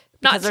going.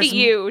 Not to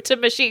you, to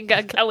Machine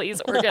Gun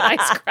Kelly's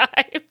organized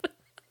crime.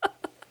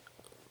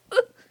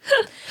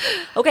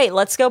 Okay,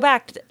 let's go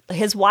back.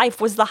 His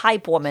wife was the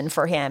hype woman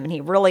for him, and he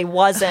really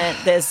wasn't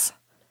this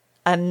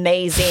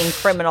amazing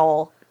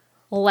criminal.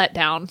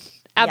 Letdown.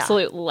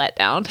 Absolute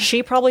letdown.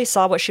 She probably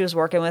saw what she was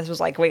working with, was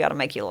like, we got to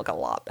make you look a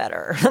lot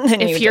better than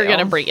If you're do. going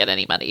to bring in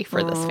any money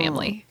for this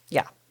family.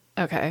 Yeah.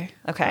 Okay.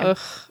 Okay. Ugh.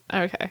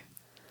 Okay.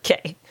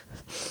 Okay.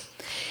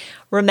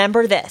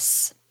 Remember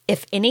this.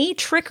 If any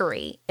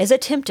trickery is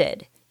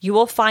attempted, you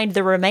will find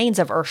the remains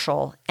of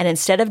Urschel, and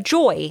instead of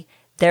joy,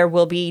 there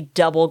will be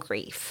double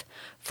grief.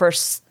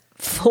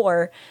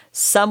 For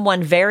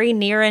someone very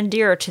near and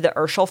dear to the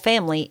Urschel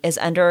family is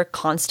under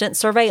constant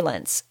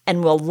surveillance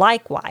and will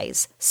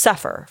likewise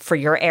suffer for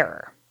your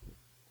error.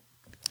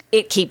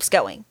 It keeps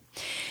going.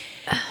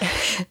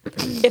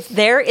 If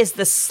there is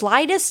the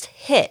slightest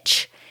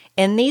hitch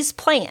in these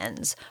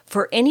plans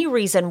for any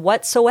reason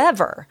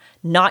whatsoever,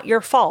 not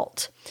your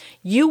fault,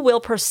 you will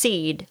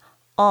proceed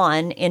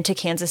on into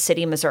Kansas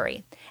City,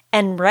 Missouri,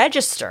 and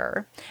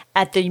register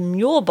at the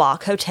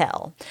Mulebach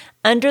Hotel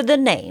under the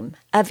name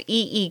of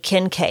E.E.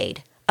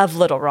 Kincaid of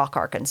Little Rock,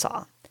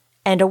 Arkansas,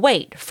 and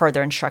await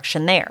further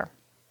instruction there.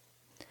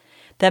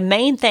 The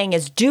main thing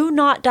is do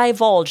not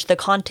divulge the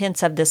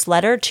contents of this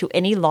letter to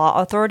any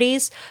law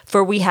authorities,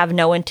 for we have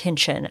no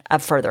intention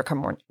of further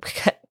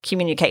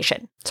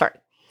communication. Sorry.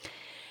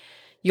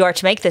 You are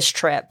to make this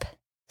trip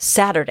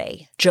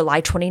Saturday,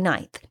 July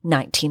 29th,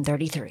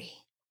 1933.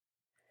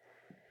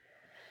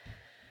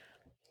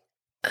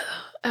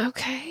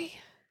 Okay.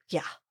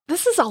 Yeah.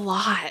 This is a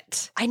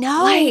lot. I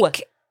know.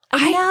 Like,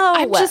 I know.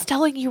 I'm just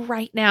telling you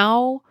right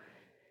now.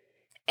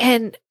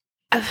 And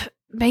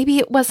maybe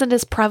it wasn't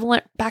as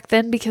prevalent back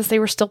then because they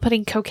were still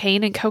putting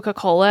cocaine in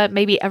Coca-Cola.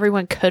 Maybe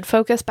everyone could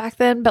focus back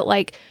then. But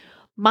like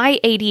my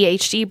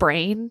ADHD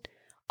brain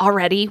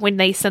already, when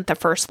they sent the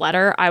first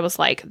letter, I was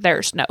like,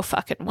 there's no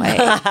fucking way.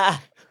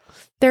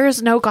 There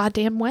is no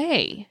goddamn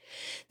way.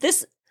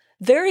 This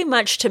very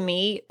much to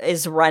me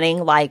is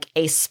running like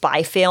a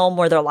spy film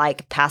where they're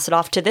like, pass it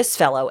off to this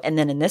fellow. And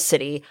then in this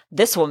city,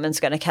 this woman's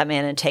going to come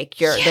in and take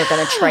they're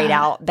going to trade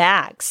out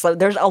bags. So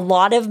there's a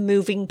lot of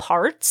moving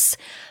parts.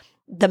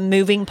 The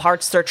moving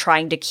parts, they're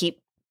trying to keep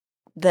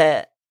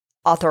the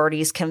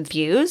authorities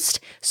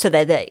confused so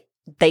that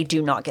they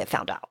do not get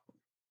found out.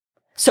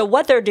 So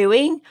what they're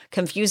doing,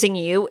 confusing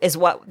you, is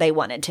what they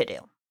wanted to do.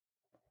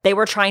 They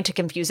were trying to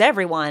confuse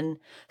everyone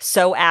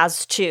so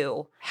as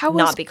to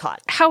not be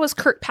caught. How was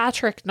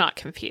Kirkpatrick not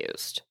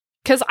confused?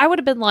 Because I would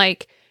have been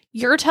like,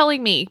 you're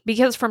telling me,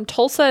 because from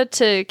Tulsa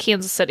to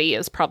Kansas City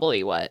is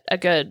probably what, a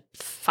good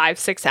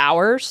 5-6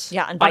 hours?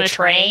 Yeah, and by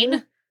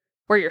train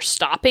where you're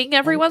stopping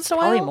every once in a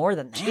while? Probably more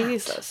than that.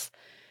 Jesus.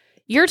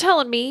 You're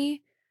telling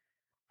me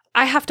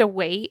I have to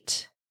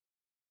wait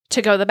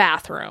to go to the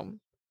bathroom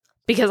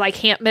because I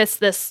can't miss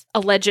this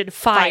alleged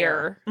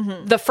fire.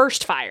 Mm-hmm. The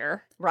first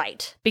fire.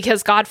 Right.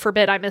 Because God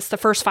forbid I miss the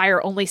first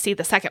fire, only see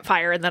the second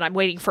fire, and then I'm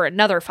waiting for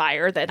another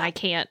fire that I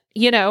can't,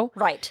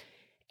 Right.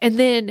 And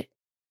then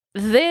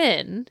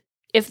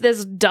if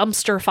this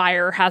dumpster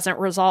fire hasn't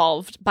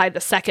resolved by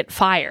the second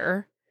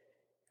fire,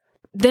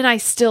 then I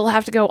still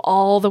have to go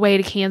all the way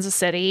to Kansas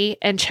City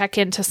and check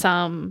into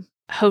some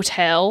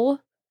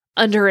hotel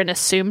under an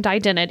assumed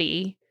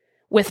identity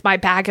with my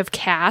bag of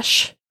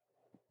cash.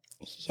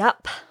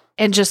 Yep.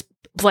 And just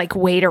like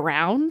wait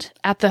around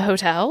at the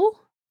hotel.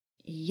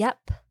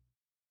 Yep.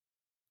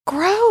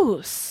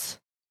 Gross.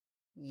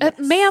 Yes.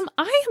 Ma'am,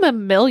 I am a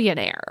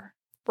millionaire.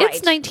 Right.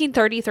 It's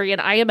 1933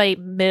 and I am a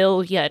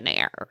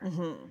millionaire.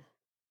 Mm-hmm.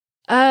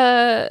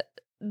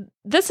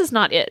 This is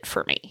not it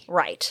for me.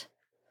 Right.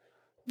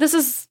 This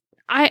is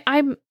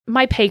I'm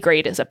my pay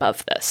grade is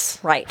above this.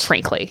 Right.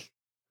 Frankly.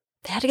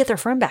 They had to get their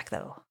friend back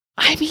though.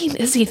 I mean,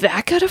 is he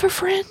that good of a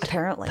friend?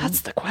 Apparently.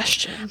 That's the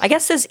question. I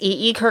guess this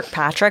E.E.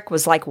 Kirkpatrick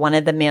was like one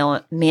of the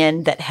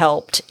men that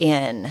helped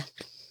in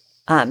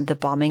the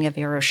bombing of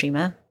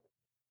Hiroshima.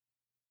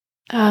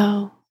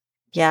 Oh.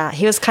 Yeah,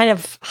 he was kind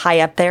of high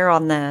up there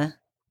on the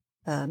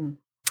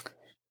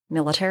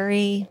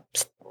military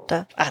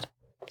stuff.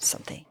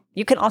 Something.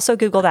 You can also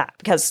Google that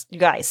because, you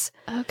guys,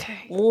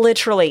 okay,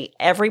 literally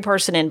every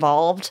person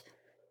involved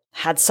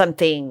had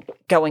something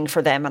going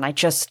for them. And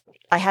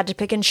I had to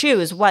pick and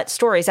choose what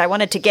stories I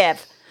wanted to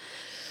give.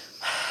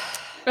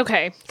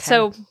 Okay,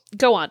 so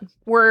go on.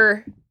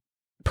 We're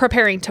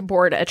preparing to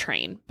board a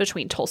train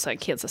between Tulsa and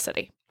Kansas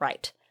City.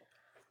 Right.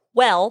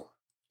 Well,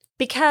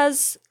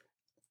 because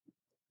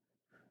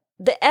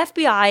the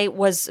FBI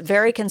was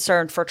very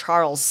concerned for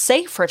Charles'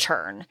 safe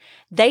return,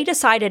 they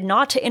decided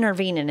not to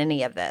intervene in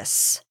any of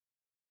this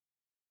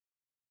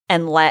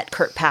and let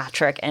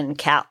Kirkpatrick and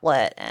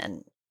Catlett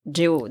and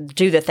do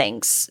the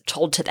things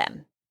told to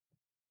them.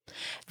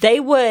 They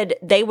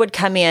would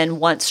come in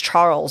once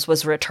Charles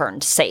was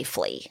returned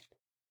safely.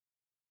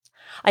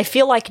 I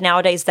feel like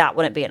nowadays that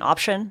wouldn't be an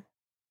option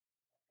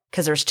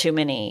because there's too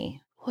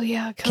many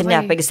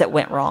kidnappings that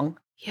went wrong.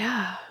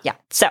 Yeah. Yeah.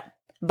 So,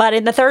 but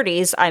in the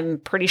 30s, I'm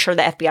pretty sure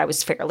the FBI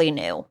was fairly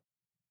new,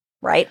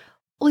 right?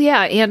 Well,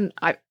 yeah, and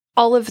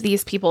all of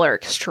these people are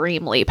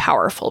extremely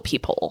powerful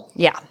people.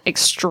 Yeah.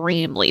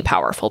 Extremely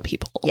powerful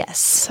people. Yes.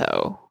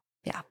 So,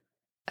 yeah.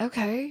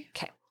 Okay.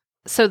 Okay.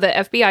 So the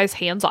FBI's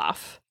hands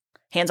off.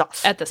 Hands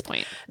off. At this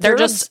point. They're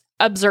just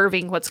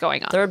observing what's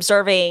going on. They're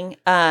observing.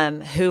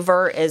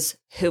 Hoover is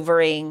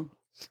hoovering.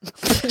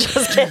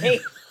 Just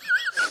kidding.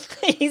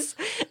 He's...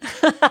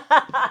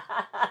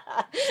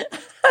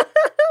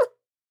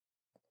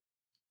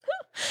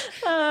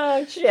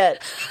 Oh,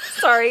 shit.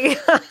 Sorry,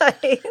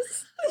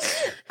 guys.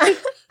 I'm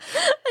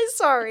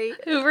sorry.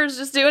 Hoover's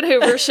just doing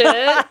Hoover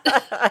shit.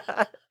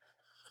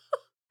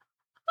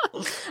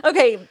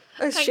 Okay.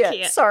 Oh, shit.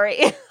 Can't.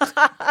 Sorry.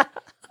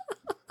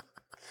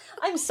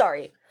 I'm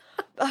sorry.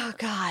 Oh,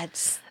 God.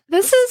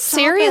 This is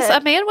serious.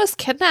 A man was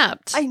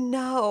kidnapped. I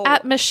know.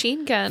 At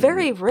Machine Gun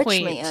Very rich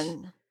Point.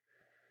 man.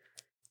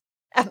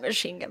 At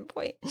Machine Gun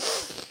Point.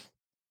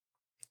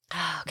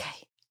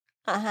 Okay.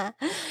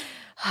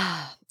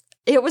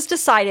 It was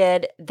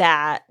decided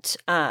that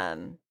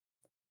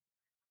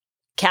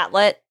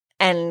Catlett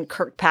and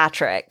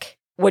Kirkpatrick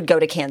would go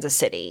to Kansas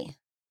City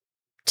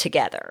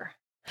together.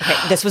 Okay,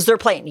 this was their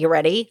plan. You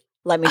ready?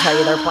 Let me tell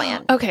you their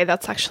plan. Okay,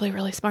 that's actually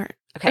really smart.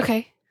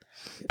 Okay.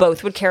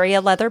 Both would carry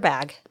a leather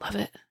bag. Love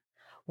it.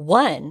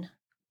 One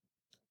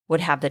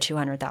would have the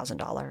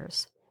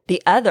 $200,000.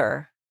 The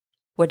other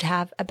would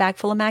have a bag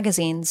full of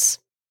magazines.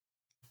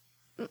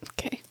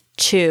 Okay.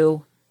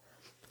 To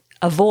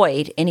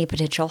avoid any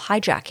potential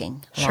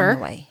hijacking along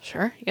the way.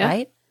 Sure. Yeah.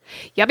 Right?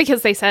 Yeah,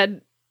 because they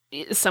said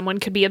someone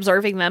could be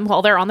observing them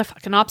while they're on the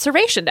fucking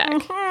observation deck.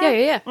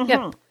 Mm-hmm.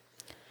 Yeah.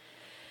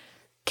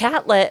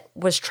 Catlett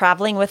was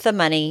traveling with the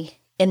money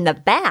in the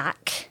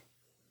back.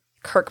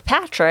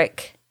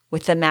 Kirkpatrick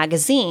with the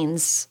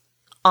magazines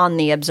on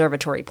the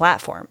observatory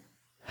platform.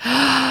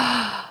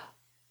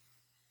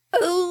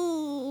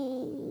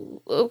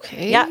 Oh,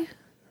 okay. Yeah.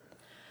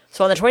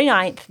 So on the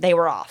 29th, they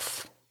were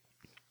off.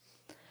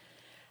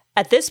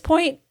 At this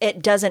point,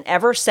 it doesn't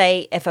ever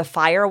say if a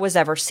fire was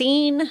ever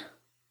seen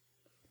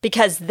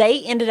because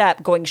they ended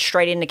up going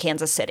straight into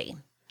Kansas City.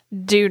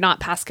 Do not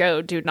pass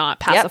go. Do not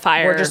pass a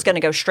fire. We're just going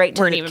to go straight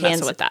to We're not even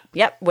messing with that.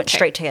 Yep. Went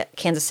straight to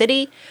Kansas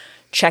City,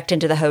 checked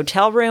into the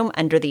hotel room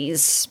under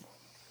these,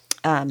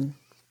 Assume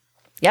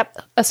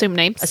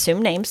names.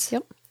 assumed names.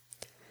 Yep.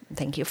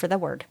 Thank you for the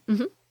word.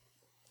 Mm-hmm.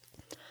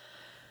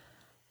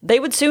 They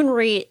would soon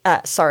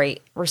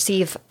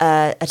receive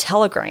a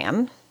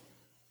telegram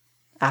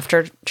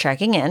after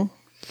checking in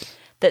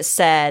that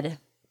said,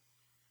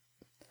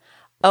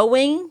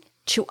 owing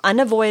to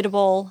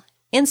unavoidable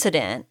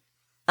incident,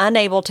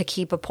 unable to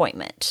keep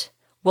appointment.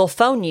 Will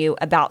phone you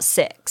about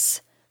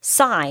 6.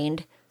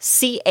 Signed,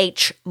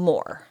 C.H.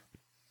 Moore.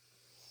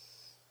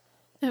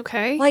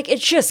 Okay. Like, it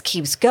just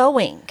keeps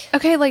going.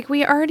 Okay, like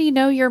we already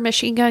know you're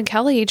Machine Gun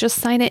Kelly. Just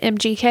sign it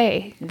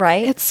MGK.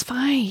 Right? It's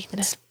fine.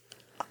 It's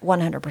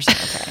 100%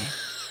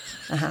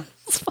 okay.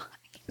 It's fine.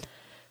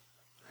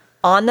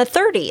 On the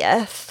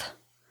 30th,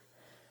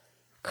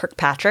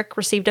 Kirkpatrick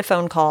received a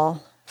phone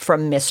call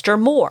from Mr.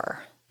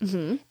 Moore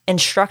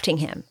instructing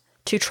him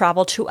to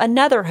travel to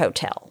another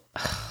hotel.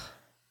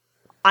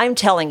 I'm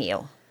telling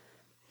you.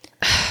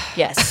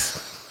 Yes.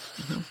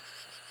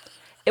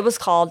 It was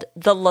called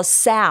the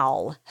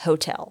LaSalle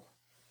Hotel.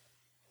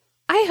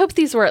 I hope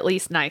these were at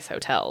least nice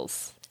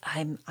hotels.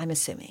 I'm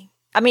assuming.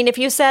 I mean, if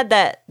you said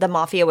that the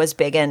mafia was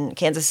big in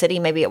Kansas City,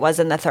 maybe it was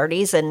in the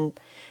 30s and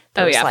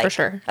Oh was yeah, like- for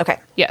sure. Okay.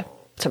 Yeah.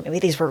 So maybe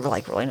these were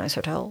like really nice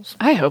hotels.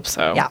 I hope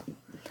so. Yeah.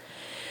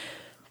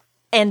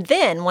 And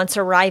then once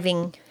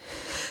arriving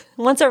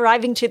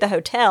to the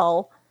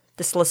hotel,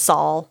 this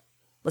LaSalle,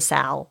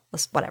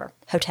 whatever,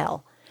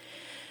 hotel,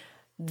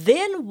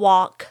 then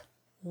walk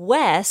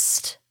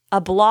west a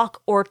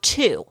block or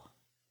two.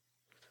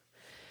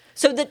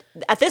 So that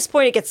at this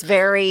point it gets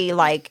very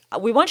like,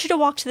 we want you to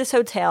walk to this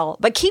hotel,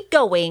 but keep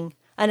going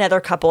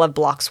another couple of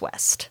blocks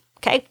west.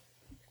 Okay?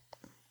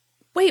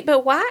 Wait,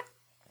 but what?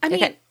 I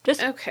mean, Okay,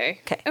 just- okay.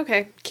 okay.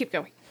 Okay, keep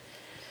going.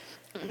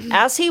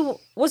 As he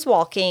was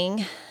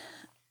walking,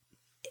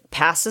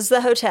 passes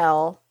the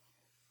hotel,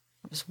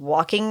 was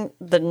walking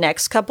the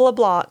next couple of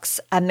blocks,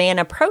 a man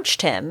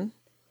approached him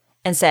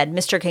and said,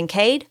 "Mr.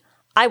 Kincaid,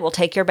 I will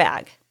take your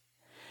bag."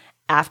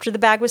 After the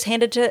bag was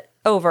handed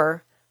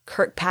over,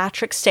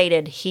 Kirkpatrick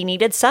stated he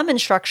needed some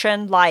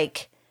instruction,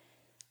 like,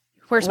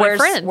 Where's my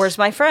friend? Where's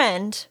my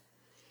friend?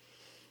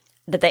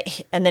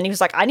 And then he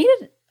was like, I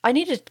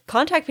need to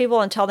contact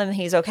people and tell them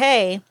he's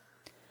okay.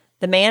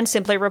 The man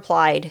simply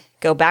replied,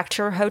 "Go back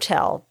to your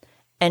hotel,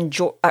 and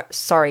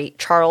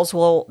Charles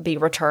will be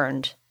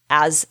returned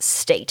as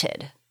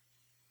stated."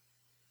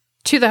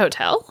 To the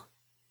hotel?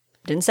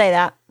 Didn't say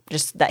that,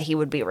 just that he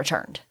would be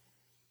returned.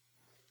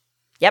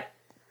 Yep.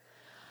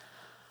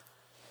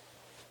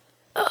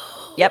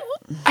 Yep.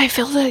 I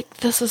feel like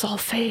this is all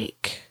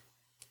fake.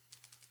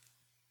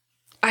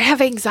 I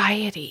have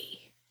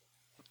anxiety.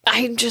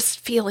 I'm just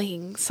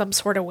feeling some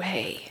sort of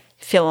way.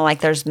 Feeling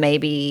like there's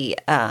maybe,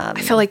 I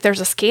feel like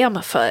there's a scam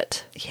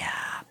afoot. yeah.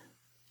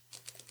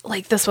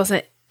 Like this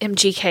wasn't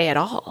MGK at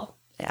all.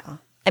 Yeah.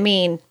 I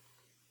mean,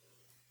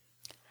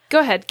 Go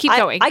ahead. Keep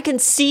going. I can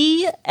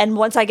see, and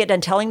once I get done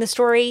telling the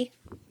story,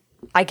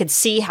 I could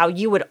see how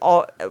you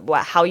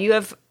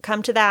have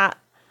come to that.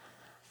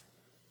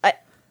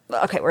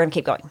 Okay, we're going to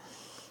keep going.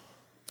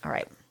 All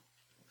right.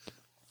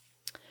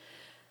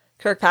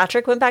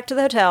 Kirkpatrick went back to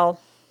the hotel,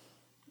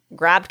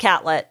 grabbed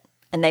Catlett,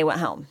 and they went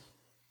home.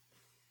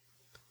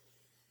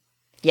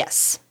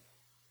 Yes.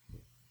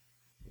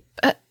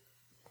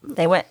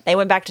 They went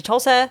back to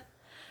Tulsa.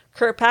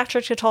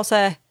 Kirkpatrick to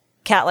Tulsa,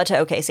 Catlett to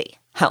OKC.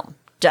 Home.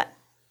 Done.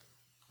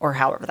 Or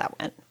however that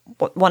went.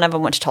 One of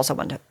them went to Tulsa,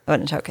 one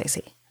went to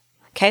OKC.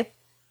 Okay?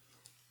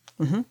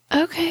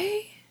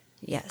 Okay.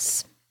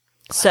 Yes.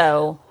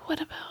 So, What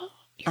about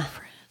your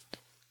friend?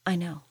 I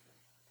know.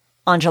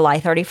 On July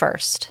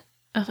 31st,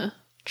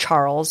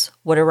 Charles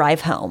would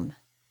arrive home,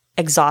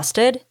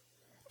 exhausted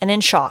and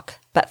in shock,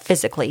 but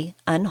physically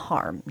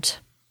unharmed.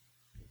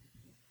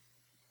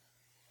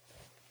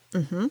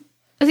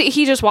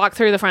 He just walked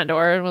through the front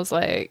door and was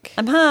like,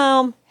 I'm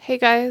home. "Hey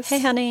guys, Hey,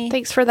 honey.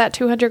 thanks for that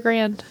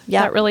 $200,000.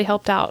 Yep. That really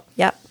helped out.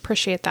 Yep.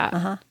 Appreciate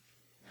that."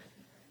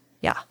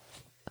 Yeah.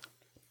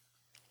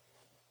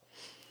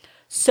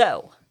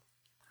 So,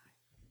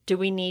 do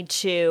we need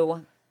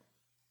to...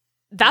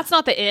 That's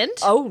not the end?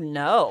 Oh,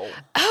 no.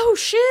 Oh,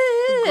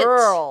 shit.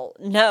 Girl,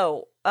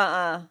 no.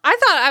 I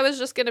thought I was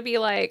just going to be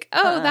like,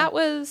 that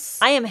was...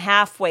 I am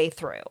halfway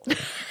through.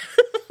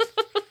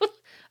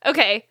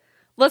 Okay,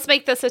 let's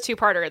make this a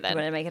two-parter then. I'm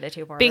going to make it a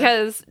two-parter.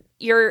 Because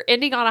you're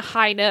ending on a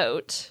high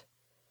note,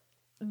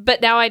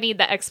 but now I need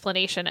the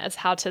explanation as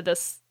how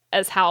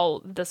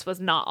this was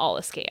not all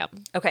a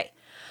scam. Okay.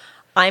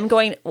 I'm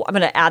going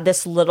to add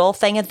this little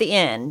thing at the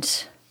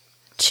end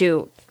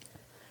to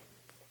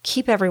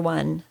keep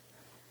everyone,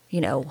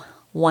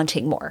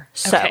 wanting more.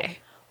 So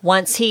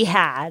once he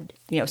had,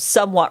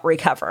 somewhat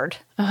recovered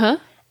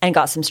and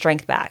got some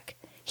strength back,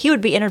 he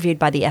would be interviewed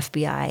by the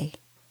FBI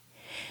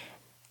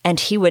and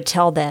he would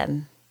tell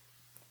them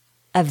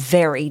a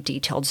very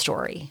detailed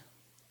story.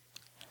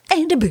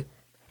 And a boo.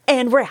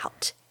 And we're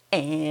out.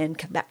 And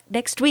come back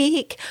next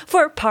week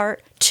for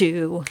part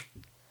 2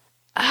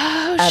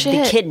 of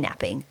the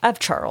kidnapping of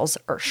Charles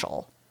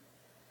Urschel.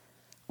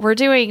 We're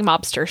doing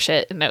mobster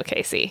shit in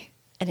OKC.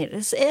 And it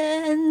is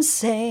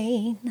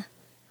insane.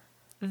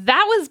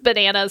 That was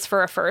bananas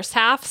for a first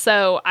half,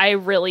 so I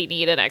really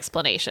need an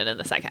explanation in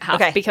the second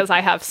half because I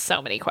have so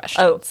many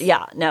questions. Oh,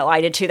 yeah. No, I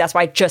did too. That's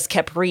why I just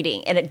kept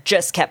reading, and it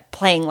just kept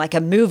playing like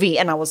a movie,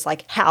 and I was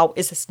like, how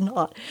has this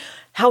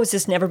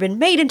never been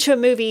made into a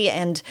movie?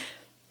 And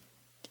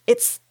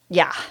it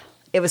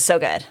was so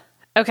good.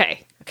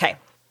 Okay.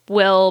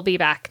 We'll be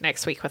back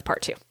next week with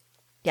part 2.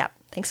 Yeah.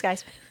 Thanks,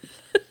 guys.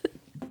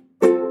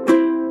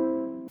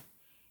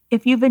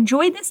 If you've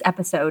enjoyed this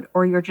episode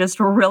or you're just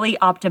really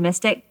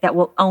optimistic that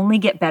we'll only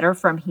get better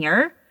from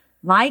here,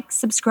 like,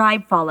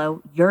 subscribe,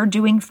 follow You're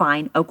Doing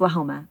Fine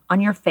Oklahoma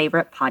on your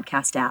favorite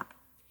podcast app.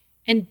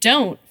 And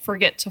don't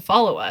forget to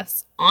follow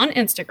us on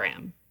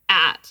Instagram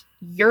at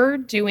You're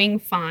Doing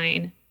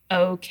Fine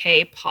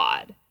OK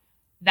Pod.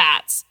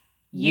 That's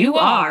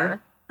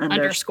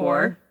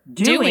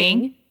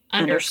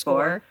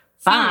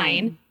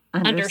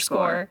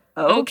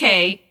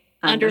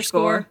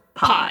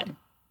UR_doing_fine_OK_pod.